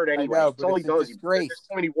going to get hurt anyway. I know, That's all he does. He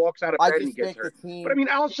walks out of bed and he gets hurt. But I mean,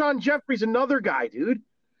 Alshon Jeffrey's another guy, dude.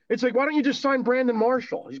 It's like, why don't you just sign Brandon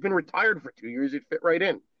Marshall? He's been retired for 2 years. He'd fit right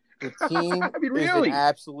in. The team I mean, is really? an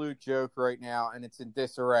absolute joke right now, and it's in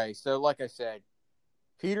disarray. So, like I said,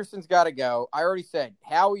 Peterson's got to go. I already said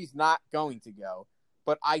Howie's not going to go,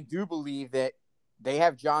 but I do believe that they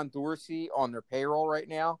have John Dorsey on their payroll right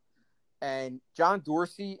now. And John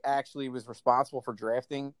Dorsey actually was responsible for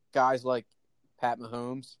drafting guys like Pat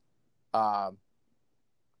Mahomes,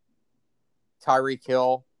 Tyreek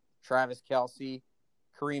Hill, Travis Kelce,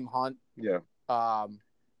 Kareem Hunt. Yeah.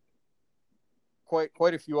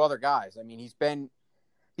 Quite a few other guys. I mean, he's been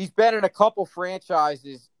in a couple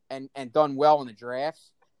franchises and done well in the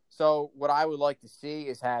drafts. So what I would like to see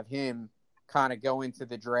is have him kind of go into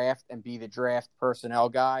the draft and be the draft personnel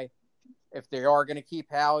guy. If they are going to keep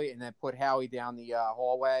Howie, and then put Howie down the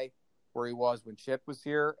hallway where he was when Chip was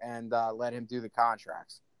here, and let him do the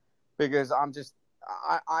contracts, because I'm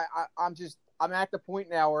at the point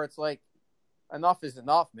now where it's like enough is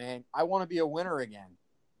enough, man. I want to be a winner again.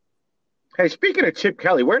 Hey, speaking of Chip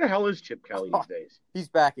Kelly, where the hell is Chip Kelly these days? He's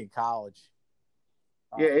back in college.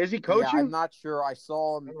 Yeah, is he coaching? Yeah, I'm not sure. I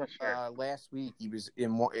saw him last week. He was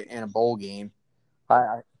in a bowl game.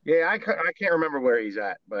 I can't remember where he's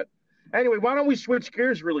at, but. Anyway, why don't we switch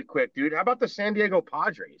gears really quick, dude? How about the San Diego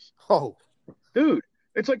Padres? Oh. Dude,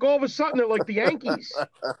 it's like all of a sudden they're like the Yankees.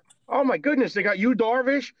 Oh, my goodness. They got Yu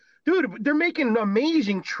Darvish. Dude, they're making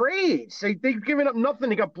amazing trades. They've given up nothing.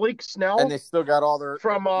 They got Blake Snell. And they still got all their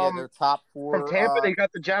top 4. From Tampa, they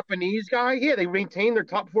got the Japanese guy. Yeah, they maintain their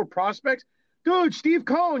top 4 prospects. Dude, Steve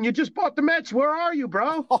Cohen, you just bought the Mets. Where are you,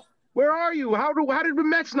 bro? Where are you? How did the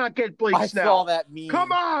Mets not get Blake Snell? I saw that meme.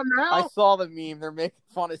 Come on now. I saw the meme. They're making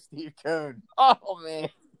fun of Steve Cohen. Oh, man.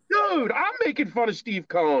 Dude, I'm making fun of Steve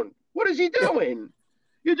Cohen. What is he doing?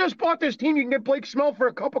 You just bought this team. You can get Blake Snell for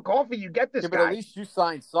a cup of coffee. You get this guy. But at least you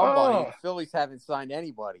signed somebody. The Phillies haven't signed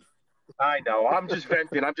anybody. I know. I'm just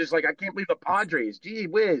venting. I'm just like, I can't believe the Padres. Gee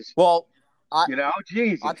whiz. Well,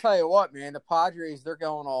 Jesus. I'll tell you what, man. The Padres, they're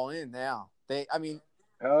going all in now. Yeah.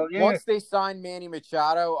 Once they signed Manny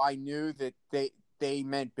Machado, I knew that they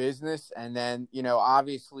meant business. And then,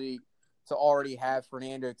 obviously to already have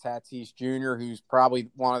Fernando Tatis Jr., who's probably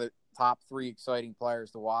one of the top 3 exciting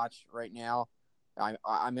players to watch right now. I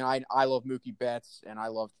love Mookie Betts and I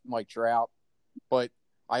love Mike Trout, but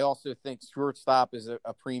I also think shortstop is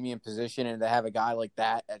a premium position, and to have a guy like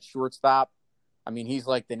that at shortstop, I mean, he's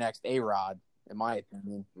like the next A-Rod in my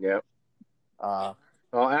opinion. Yeah. Uh,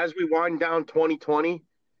 As we wind down 2020,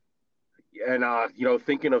 and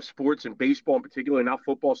thinking of sports and baseball in particular, now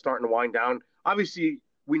football's starting to wind down. Obviously,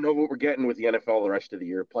 we know what we're getting with the NFL the rest of the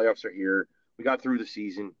year. Playoffs are here. We got through the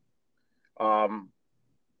season.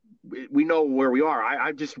 We know where we are.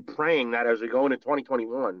 I'm just praying that as we go into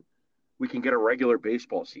 2021, we can get a regular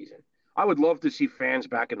baseball season. I would love to see fans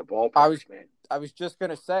back in the ballpark, man. I was just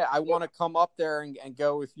gonna say I want to come up there and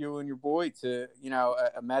go with you and your boy to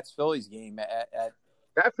a Mets Phillies game at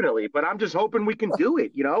Definitely, but I'm just hoping we can do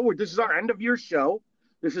it. This is our end of year show.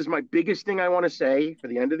 This is my biggest thing I want to say for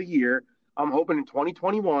the end of the year. I'm hoping in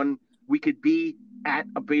 2021 we could be at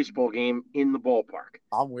a baseball game in the ballpark.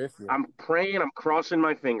 I'm with you. I'm praying. I'm crossing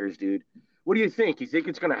my fingers, dude. What do you think? You think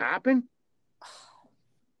it's going to happen?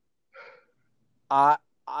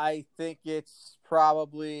 I think it's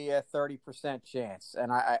probably a 30% chance,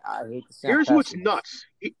 and I hate to sound Here's what's pessimist. nuts.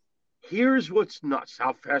 Here's what's nuts,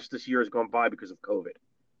 how fast this year has gone by because of COVID.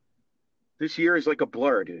 This year is like a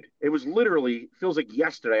blur, dude. It was literally, feels like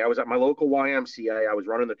yesterday. I was at my local YMCA. I was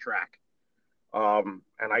running the track. And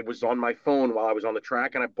I was on my phone while I was on the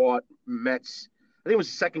track, and I bought Mets. I think it was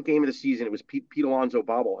the second game of the season. It was Pete Alonso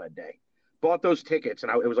bobblehead day. Bought those tickets,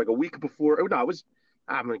 and it was like a week before.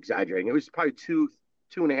 I'm exaggerating. It was probably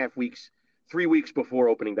 2.5 weeks, 3 weeks before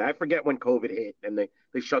opening day. I forget when COVID hit and they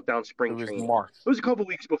shut down spring training. March. It was a couple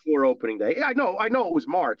weeks before opening day. Yeah, I know it was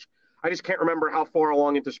March. I just can't remember how far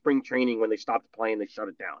along into spring training when they stopped playing, they shut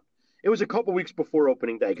it down. It was a couple weeks before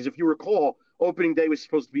opening day because if you recall, opening day was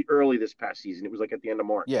supposed to be early this past season. It was like at the end of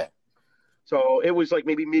March. Yeah. So it was like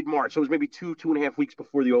maybe mid-March. So it was maybe 2.5 weeks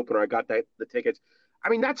before the opener. I got the tickets. I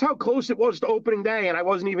mean, that's how close it was to opening day, and I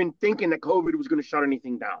wasn't even thinking that COVID was going to shut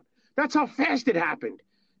anything down. That's how fast it happened.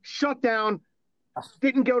 Shut down,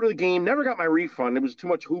 didn't go to the game, never got my refund. It was too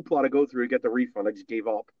much hoopla to go through to get the refund. I just gave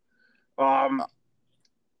up. And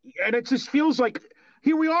it just feels like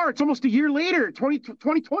here we are. It's almost a year later.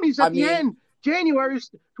 2020 is at the end.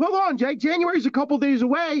 Hold on, Jake. January's a couple days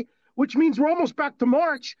away, which means we're almost back to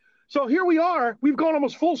March. So here we are. We've gone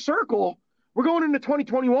almost full circle. We're going into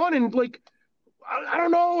 2021, and I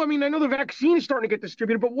don't know. I mean, I know the vaccine is starting to get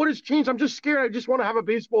distributed, but what has changed? I'm just scared. I just want to have a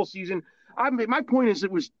baseball season. My point is,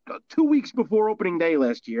 it was 2 weeks before opening day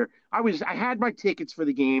last year. I had my tickets for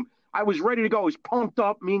the game. I was ready to go. I was pumped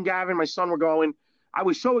up. Me and Gavin, my son, were going. I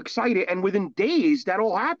was so excited, and within days, that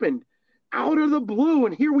all happened out of the blue,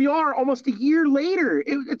 and here we are almost a year later.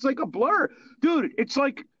 It's like a blur. Dude, it's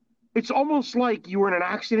almost like you were in an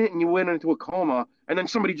accident and you went into a coma, and then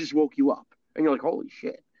somebody just woke you up, and you're like, holy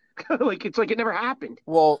shit. It's like it never happened.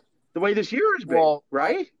 Well, the way this year has been,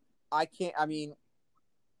 right? I can't, I mean,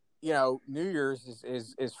 New Year's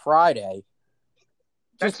is Friday.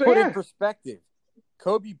 Just put in perspective.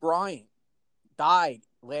 Kobe Bryant died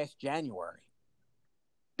last January.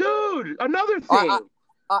 Dude, another thing.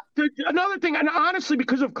 And honestly,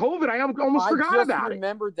 because of COVID, I almost forgot about it. I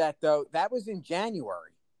remembered that, though. That was in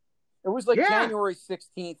January. It was January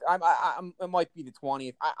 16th. It might be the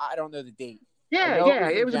 20th. I don't know the date. Yeah.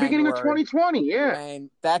 It was the beginning of 2020. Yeah. And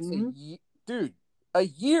that's a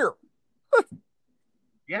year.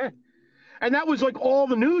 Yeah. And that was like all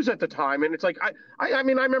the news at the time. And it's like, I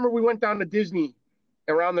mean, I remember we went down to Disney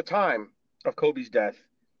around the time of Kobe's death.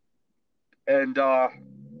 And the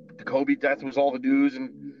Kobe death was all the news.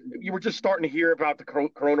 And you were just starting to hear about the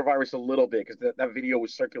coronavirus a little bit because that video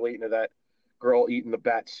was circulating of that girl eating the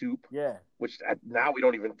bat soup. Yeah. Which now we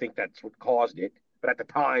don't even think that's what caused it. But at the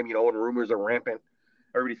time, when rumors are rampant,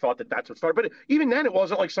 everybody thought that that's what started. But even then, it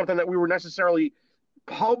wasn't like something that we were necessarily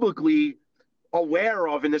publicly aware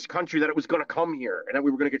of in this country that it was going to come here and that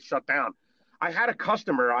we were going to get shut down. I had a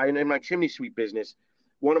customer in my chimney sweep business.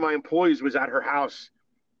 One of my employees was at her house.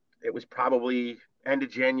 It was probably end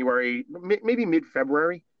of January, maybe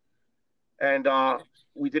mid-February. And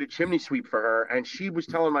we did a chimney sweep for her. And she was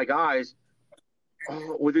telling my guys,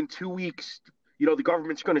 within 2 weeks, the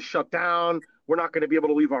government's going to shut down. We're not going to be able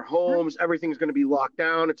to leave our homes. Everything's going to be locked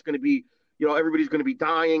down. It's going to be, everybody's going to be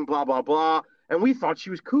dying, blah, blah, blah. And we thought she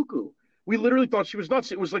was cuckoo. We literally thought she was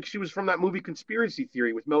nuts. It was like she was from that movie Conspiracy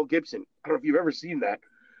Theory with Mel Gibson. I don't know if you've ever seen that.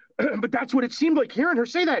 But that's what it seemed like hearing her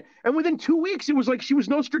say that. And within 2 weeks, it was like she was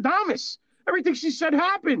Nostradamus. Everything she said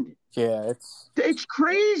happened. Yeah, it's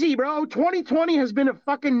crazy, bro. 2020 has been a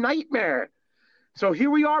fucking nightmare. So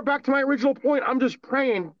here we are, back to my original point. I'm just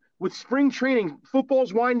praying with spring training,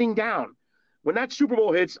 football's winding down. When that Super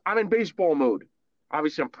Bowl hits, I'm in baseball mode.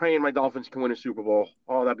 Obviously, I'm praying my Dolphins can win a Super Bowl.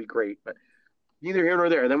 Oh, that'd be great. But neither here nor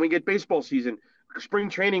there. Then we get baseball season. Spring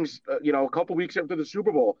training's, a couple weeks after the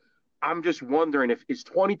Super Bowl. I'm just wondering is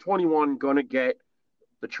 2021 going to get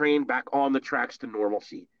the train back on the tracks to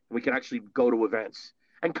normalcy? We can actually go to events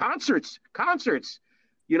and concerts.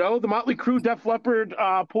 You know, the Motley Crue, Def Leppard,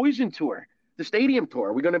 Poison tour, the stadium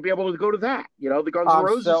tour. We're going to be able to go to that. You know, the Guns N' I'm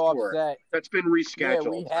Roses so tour upset. that's been Yeah,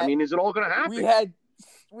 rescheduled. I mean, is it all going to happen?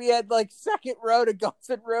 We had like second row to Guns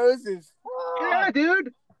N' Roses. Yeah,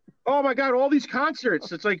 dude. Oh my God, all these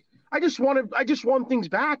concerts. It's like I just want things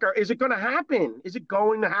back. Or is it going to happen? Is it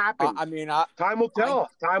going to happen? Time will tell.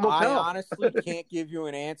 Time will tell. I honestly can't give you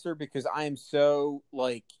an answer because I am so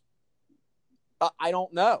like I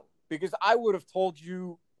don't know, because I would have told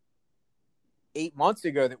you 8 months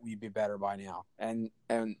ago that we'd be better by now, and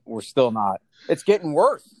we're still not. It's getting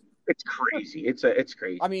worse. It's crazy. It's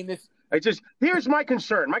crazy. I mean, here's my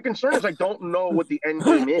concern. My concern is I don't know what the end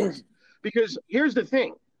game is, because here's the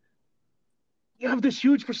thing. You have this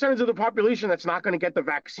huge percentage of the population that's not going to get the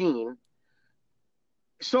vaccine.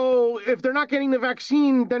 So if they're not getting the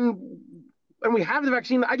vaccine, and we have the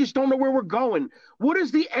vaccine, I just don't know where we're going. What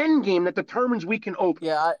is the end game that determines we can open?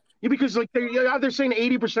 Yeah, because like they're saying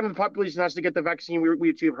 80% of the population has to get the vaccine. We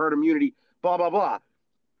achieve herd immunity. Blah blah blah.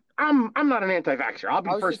 I'm not an anti-vaxxer. I'll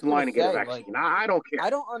be first in line to get a vaccine. Like, I don't care.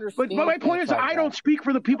 I don't understand. But my point is, I don't speak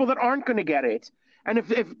for the people that aren't going to get it. And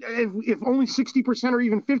if only 60% or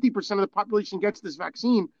even 50% of the population gets this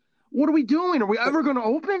vaccine, what are we doing? Are we ever going to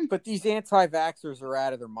open? But these anti-vaxxers are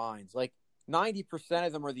out of their minds. Like 90%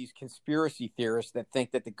 of them are these conspiracy theorists that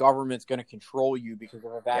think that the government's going to control you because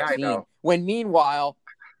of a vaccine. Yeah, when meanwhile,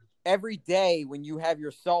 every day when you have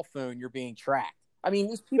your cell phone, you're being tracked. I mean,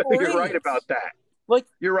 these people are You're right about that. Like,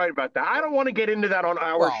 you're right about that. I don't want to get into that on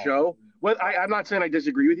our show. Well, I'm not saying I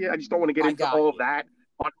disagree with you. I just don't want to get into all of that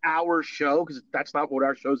on our show, because that's not what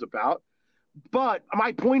our show's about. But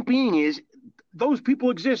my point being is, those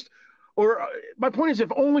people exist. Or my point is,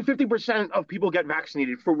 if only 50% of people get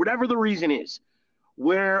vaccinated for whatever the reason is,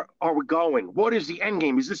 where are we going? What is the end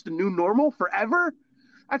game? Is this the new normal forever?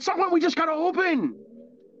 At some point, we just got to open.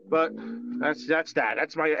 But that's that.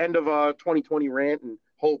 That's my end of 2020 rant and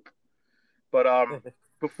hope. But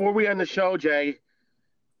before we end the show, Jay,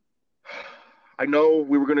 I know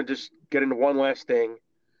we were going to just get into one last thing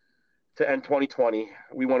to end 2020.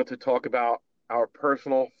 We wanted to talk about our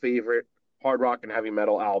personal favorite hard rock and heavy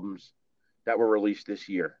metal albums that were released this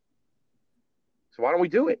year. So why don't we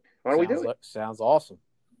do it? Sounds awesome.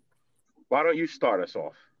 Why don't you start us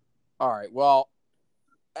off? All right. Well,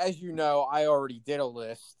 as you know, I already did a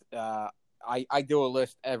list. I do a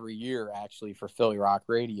list every year, actually, for Philly Rock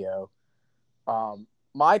Radio.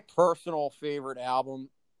 My personal favorite album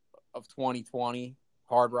of 2020,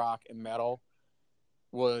 hard rock and metal,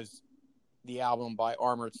 was the album by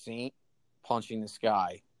Armored Saint, Punching the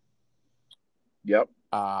Sky. Yep.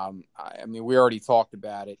 I mean, we already talked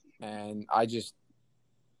about it, and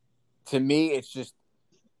to me, it's just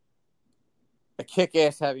a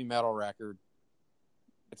kick-ass heavy metal record.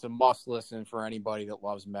 It's a must listen for anybody that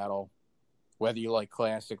loves metal, whether you like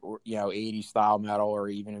classic or 80s style metal, or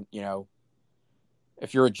even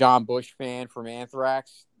if you're a John Bush fan from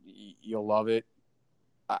Anthrax, you'll love it.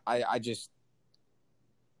 I just,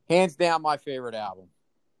 hands down, my favorite album.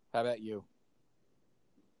 How about you?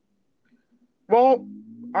 Well,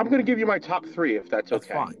 I'm going to give you my top three, if that's okay.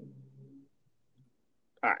 That's fine.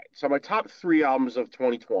 All right. So my top three albums of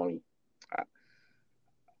 2020.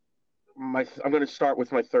 I'm going to start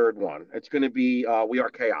with my third one. It's going to be We Are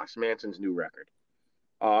Chaos, Manson's new record.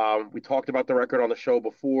 We talked about the record on the show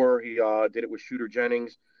before. He did it with Shooter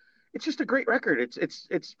Jennings. It's just a great record.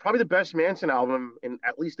 It's probably the best Manson album in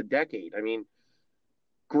at least a decade. I mean,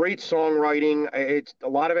 great songwriting. It's a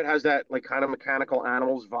lot of it has that like kind of Mechanical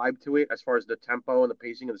Animals vibe to it, as far as the tempo and the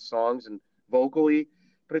pacing of the songs and vocally.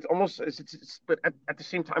 But it's almost but at the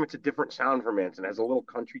same time, it's a different sound for Manson. It has a little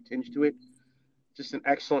country tinge to it. Just an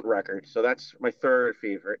excellent record. So that's my third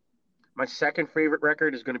favorite. My second favorite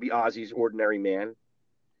record is going to be Ozzy's Ordinary Man.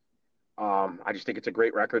 I just think it's a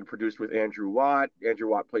great record produced with Andrew Watt. Andrew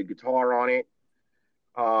Watt played guitar on it.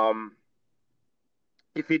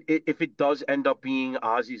 If it does end up being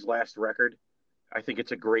Ozzy's last record, I think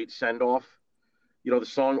it's a great send-off. The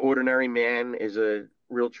song Ordinary Man is a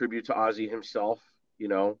real tribute to Ozzy himself.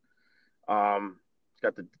 It's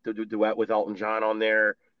got the duet with Elton John on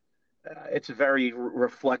there. It's a very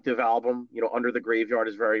reflective album. Under the Graveyard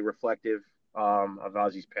is very reflective of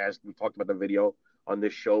Ozzy's past. We talked about the video on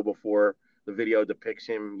this show before. The video depicts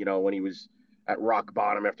him, when he was at rock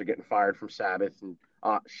bottom after getting fired from Sabbath, and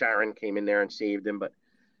Sharon came in there and saved him. But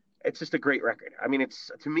it's just a great record. I mean,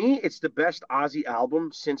 to me, it's the best Ozzy album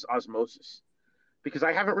since Osmosis, because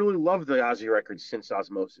I haven't really loved the Ozzy records since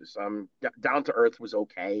Osmosis. Down to Earth was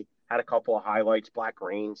okay, had a couple of highlights. Black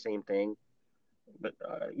Rain, same thing. But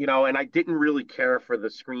and I didn't really care for the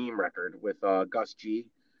Scream record with Gus G.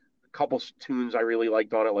 couple tunes I really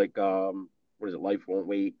liked on it, like what is it, Life Won't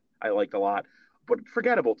Wait. I liked a lot, but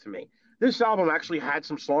forgettable to me. This album actually had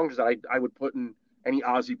some songs that I would put in any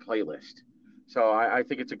Ozzy playlist. So I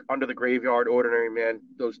think it's Under the Graveyard, Ordinary Man.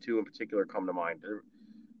 Those two in particular come to mind.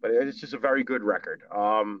 But it's just a very good record.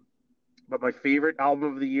 But my favorite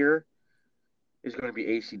album of the year is going to be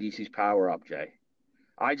AC/DC's Power Up, Jay.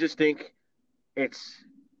 I just think it's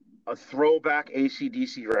a throwback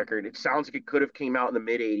AC/DC record. It sounds like it could have came out in the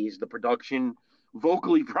mid-'80s. The production,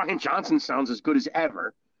 vocally, Brian Johnson sounds as good as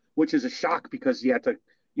ever, which is a shock because he had to,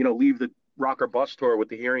 leave the Rocker Bus tour with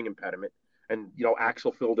the hearing impediment. And,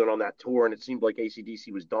 Axl filled in on that tour, and it seemed like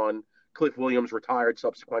AC/DC was done. Cliff Williams retired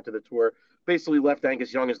subsequent to the tour. Basically left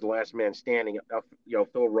Angus Young as the last man standing.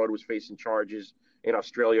 Phil Rudd was facing charges in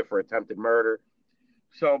Australia for attempted murder.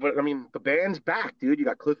 So, but, the band's back, dude. You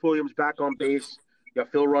got Cliff Williams back on bass. You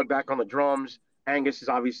got Phil Rudd back on the drums. Angus is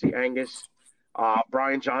obviously Angus.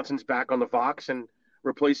 Brian Johnson's back on the Vox and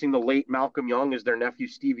replacing the late Malcolm Young as their nephew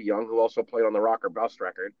Stevie Young, who also played on the Rocker Bus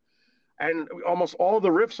record. And almost all the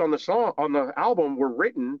riffs on the album were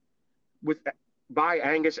written by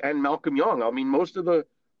Angus and Malcolm Young. Most of the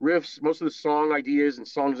riffs, most of the song ideas and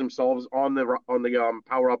songs themselves on the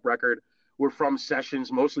Power Up record were from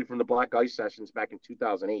sessions, mostly from the Black Ice sessions back in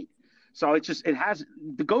 2008. So it has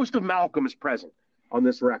the ghost of Malcolm is present on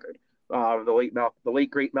this record. The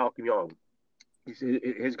late great Malcolm Young,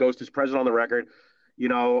 his ghost is present on the record.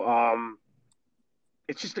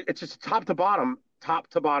 It's just a top to bottom,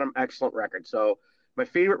 excellent record. So my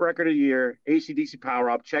favorite record of the year, AC/DC Power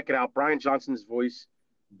Up. Check it out. Brian Johnson's voice,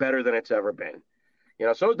 better than it's ever been.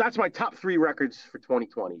 So that's my top 3 records for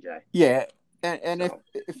 2020, Jay. Yeah, and so,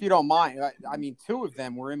 if you don't mind, 2 of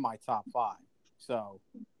them were in my top 5. So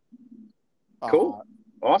cool,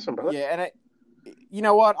 awesome, brother. Yeah, and you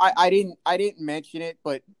know what? I didn't mention it,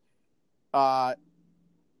 but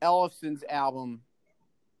Ellison's album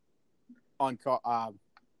on.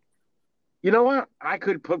 You know what? I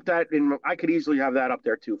could put that in. I could easily have that up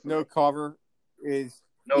there too. No Cover is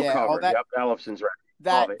No Cover. Yep, Ellison's record.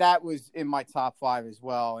 That was in my top 5 as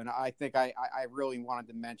well, and I think I really wanted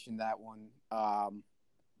to mention that one. Now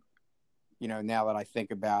that I think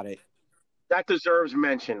about it, that deserves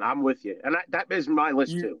mention. I'm with you, and that is my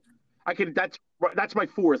list too. That's my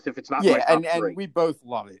 4th if it's not my top 3. And we both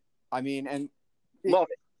love it. Love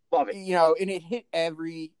it. And it hit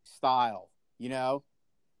every style. And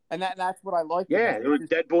that's what I like. Yeah, it was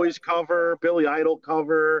Dead Boys cover, Billy Idol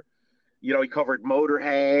cover. He covered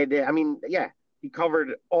Motorhead. He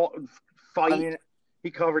covered all Fight.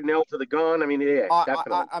 He covered Nail to the Gun.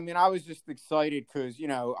 Definitely. I was just excited because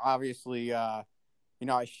obviously, I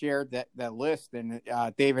shared that list, and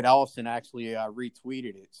David Ellison actually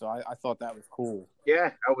retweeted it. So I thought that was cool.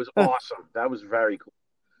 Yeah, that was awesome. That was very cool.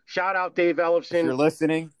 Shout out Dave Ellison. If you're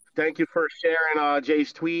listening. Thank you for sharing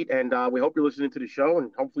Jay's tweet, and we hope you're listening to the show,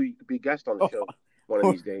 and hopefully you could be a guest on the show one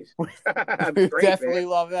of these days. Great, definitely, man.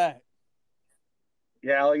 Love that.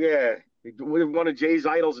 Yeah, one of Jay's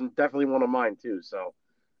idols and definitely one of mine too. So,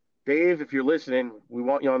 Dave, if you're listening, we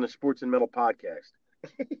want you on the Sports and Metal podcast.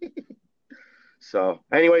 So,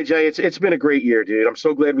 anyway, Jay, it's been a great year, dude. I'm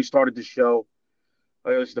so glad we started the show.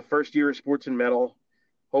 It was the first year of Sports and Metal.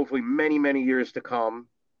 Hopefully, many, many years to come.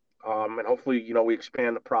 And hopefully, we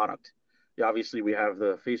expand the product. Obviously, we have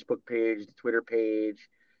the Facebook page, the Twitter page,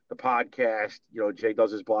 the podcast. Jay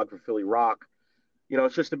does his blog for Philly Rock.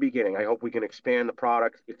 It's just the beginning. I hope we can expand the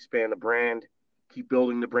product, expand the brand, keep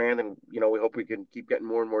building the brand, and, we hope we can keep getting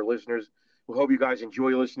more and more listeners. We hope you guys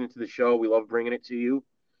enjoy listening to the show. We love bringing it to you.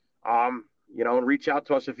 And reach out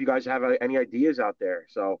to us if you guys have any ideas out there.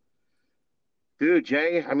 So, dude,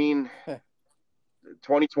 Jay,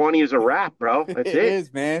 2020 is a wrap, bro. That's it. It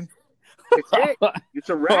is, man. It's it. It's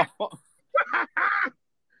a wrap.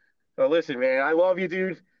 So listen, man, I love you,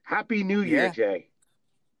 dude. Happy New Year, Jay.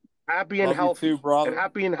 Happy and love healthy. you too, brother. And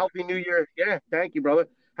happy and healthy New Year. Yeah, thank you, brother.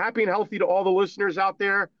 Happy and healthy to all the listeners out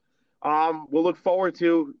there. We'll look forward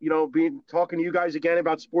to, talking to you guys again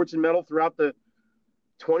about sports and metal throughout the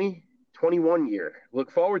 2021 year.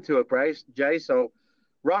 Look forward to it, Bryce, Jay. So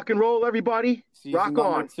rock and roll, everybody. Season rock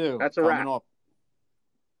on. 2. That's a wrap.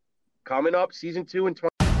 Coming up, season 2 and 20.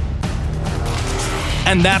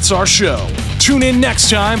 And that's our show. Tune in next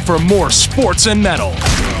time for more Sports and Metal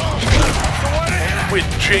with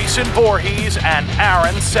Jason Voorhees and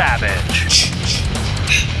Aaron Savage.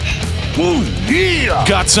 Ooh, yeah!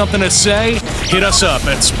 Got something to say? Hit us up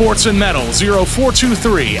at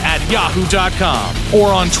sportsandmetal0423 at yahoo.com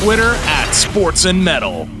or on Twitter at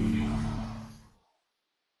sportsandmetal.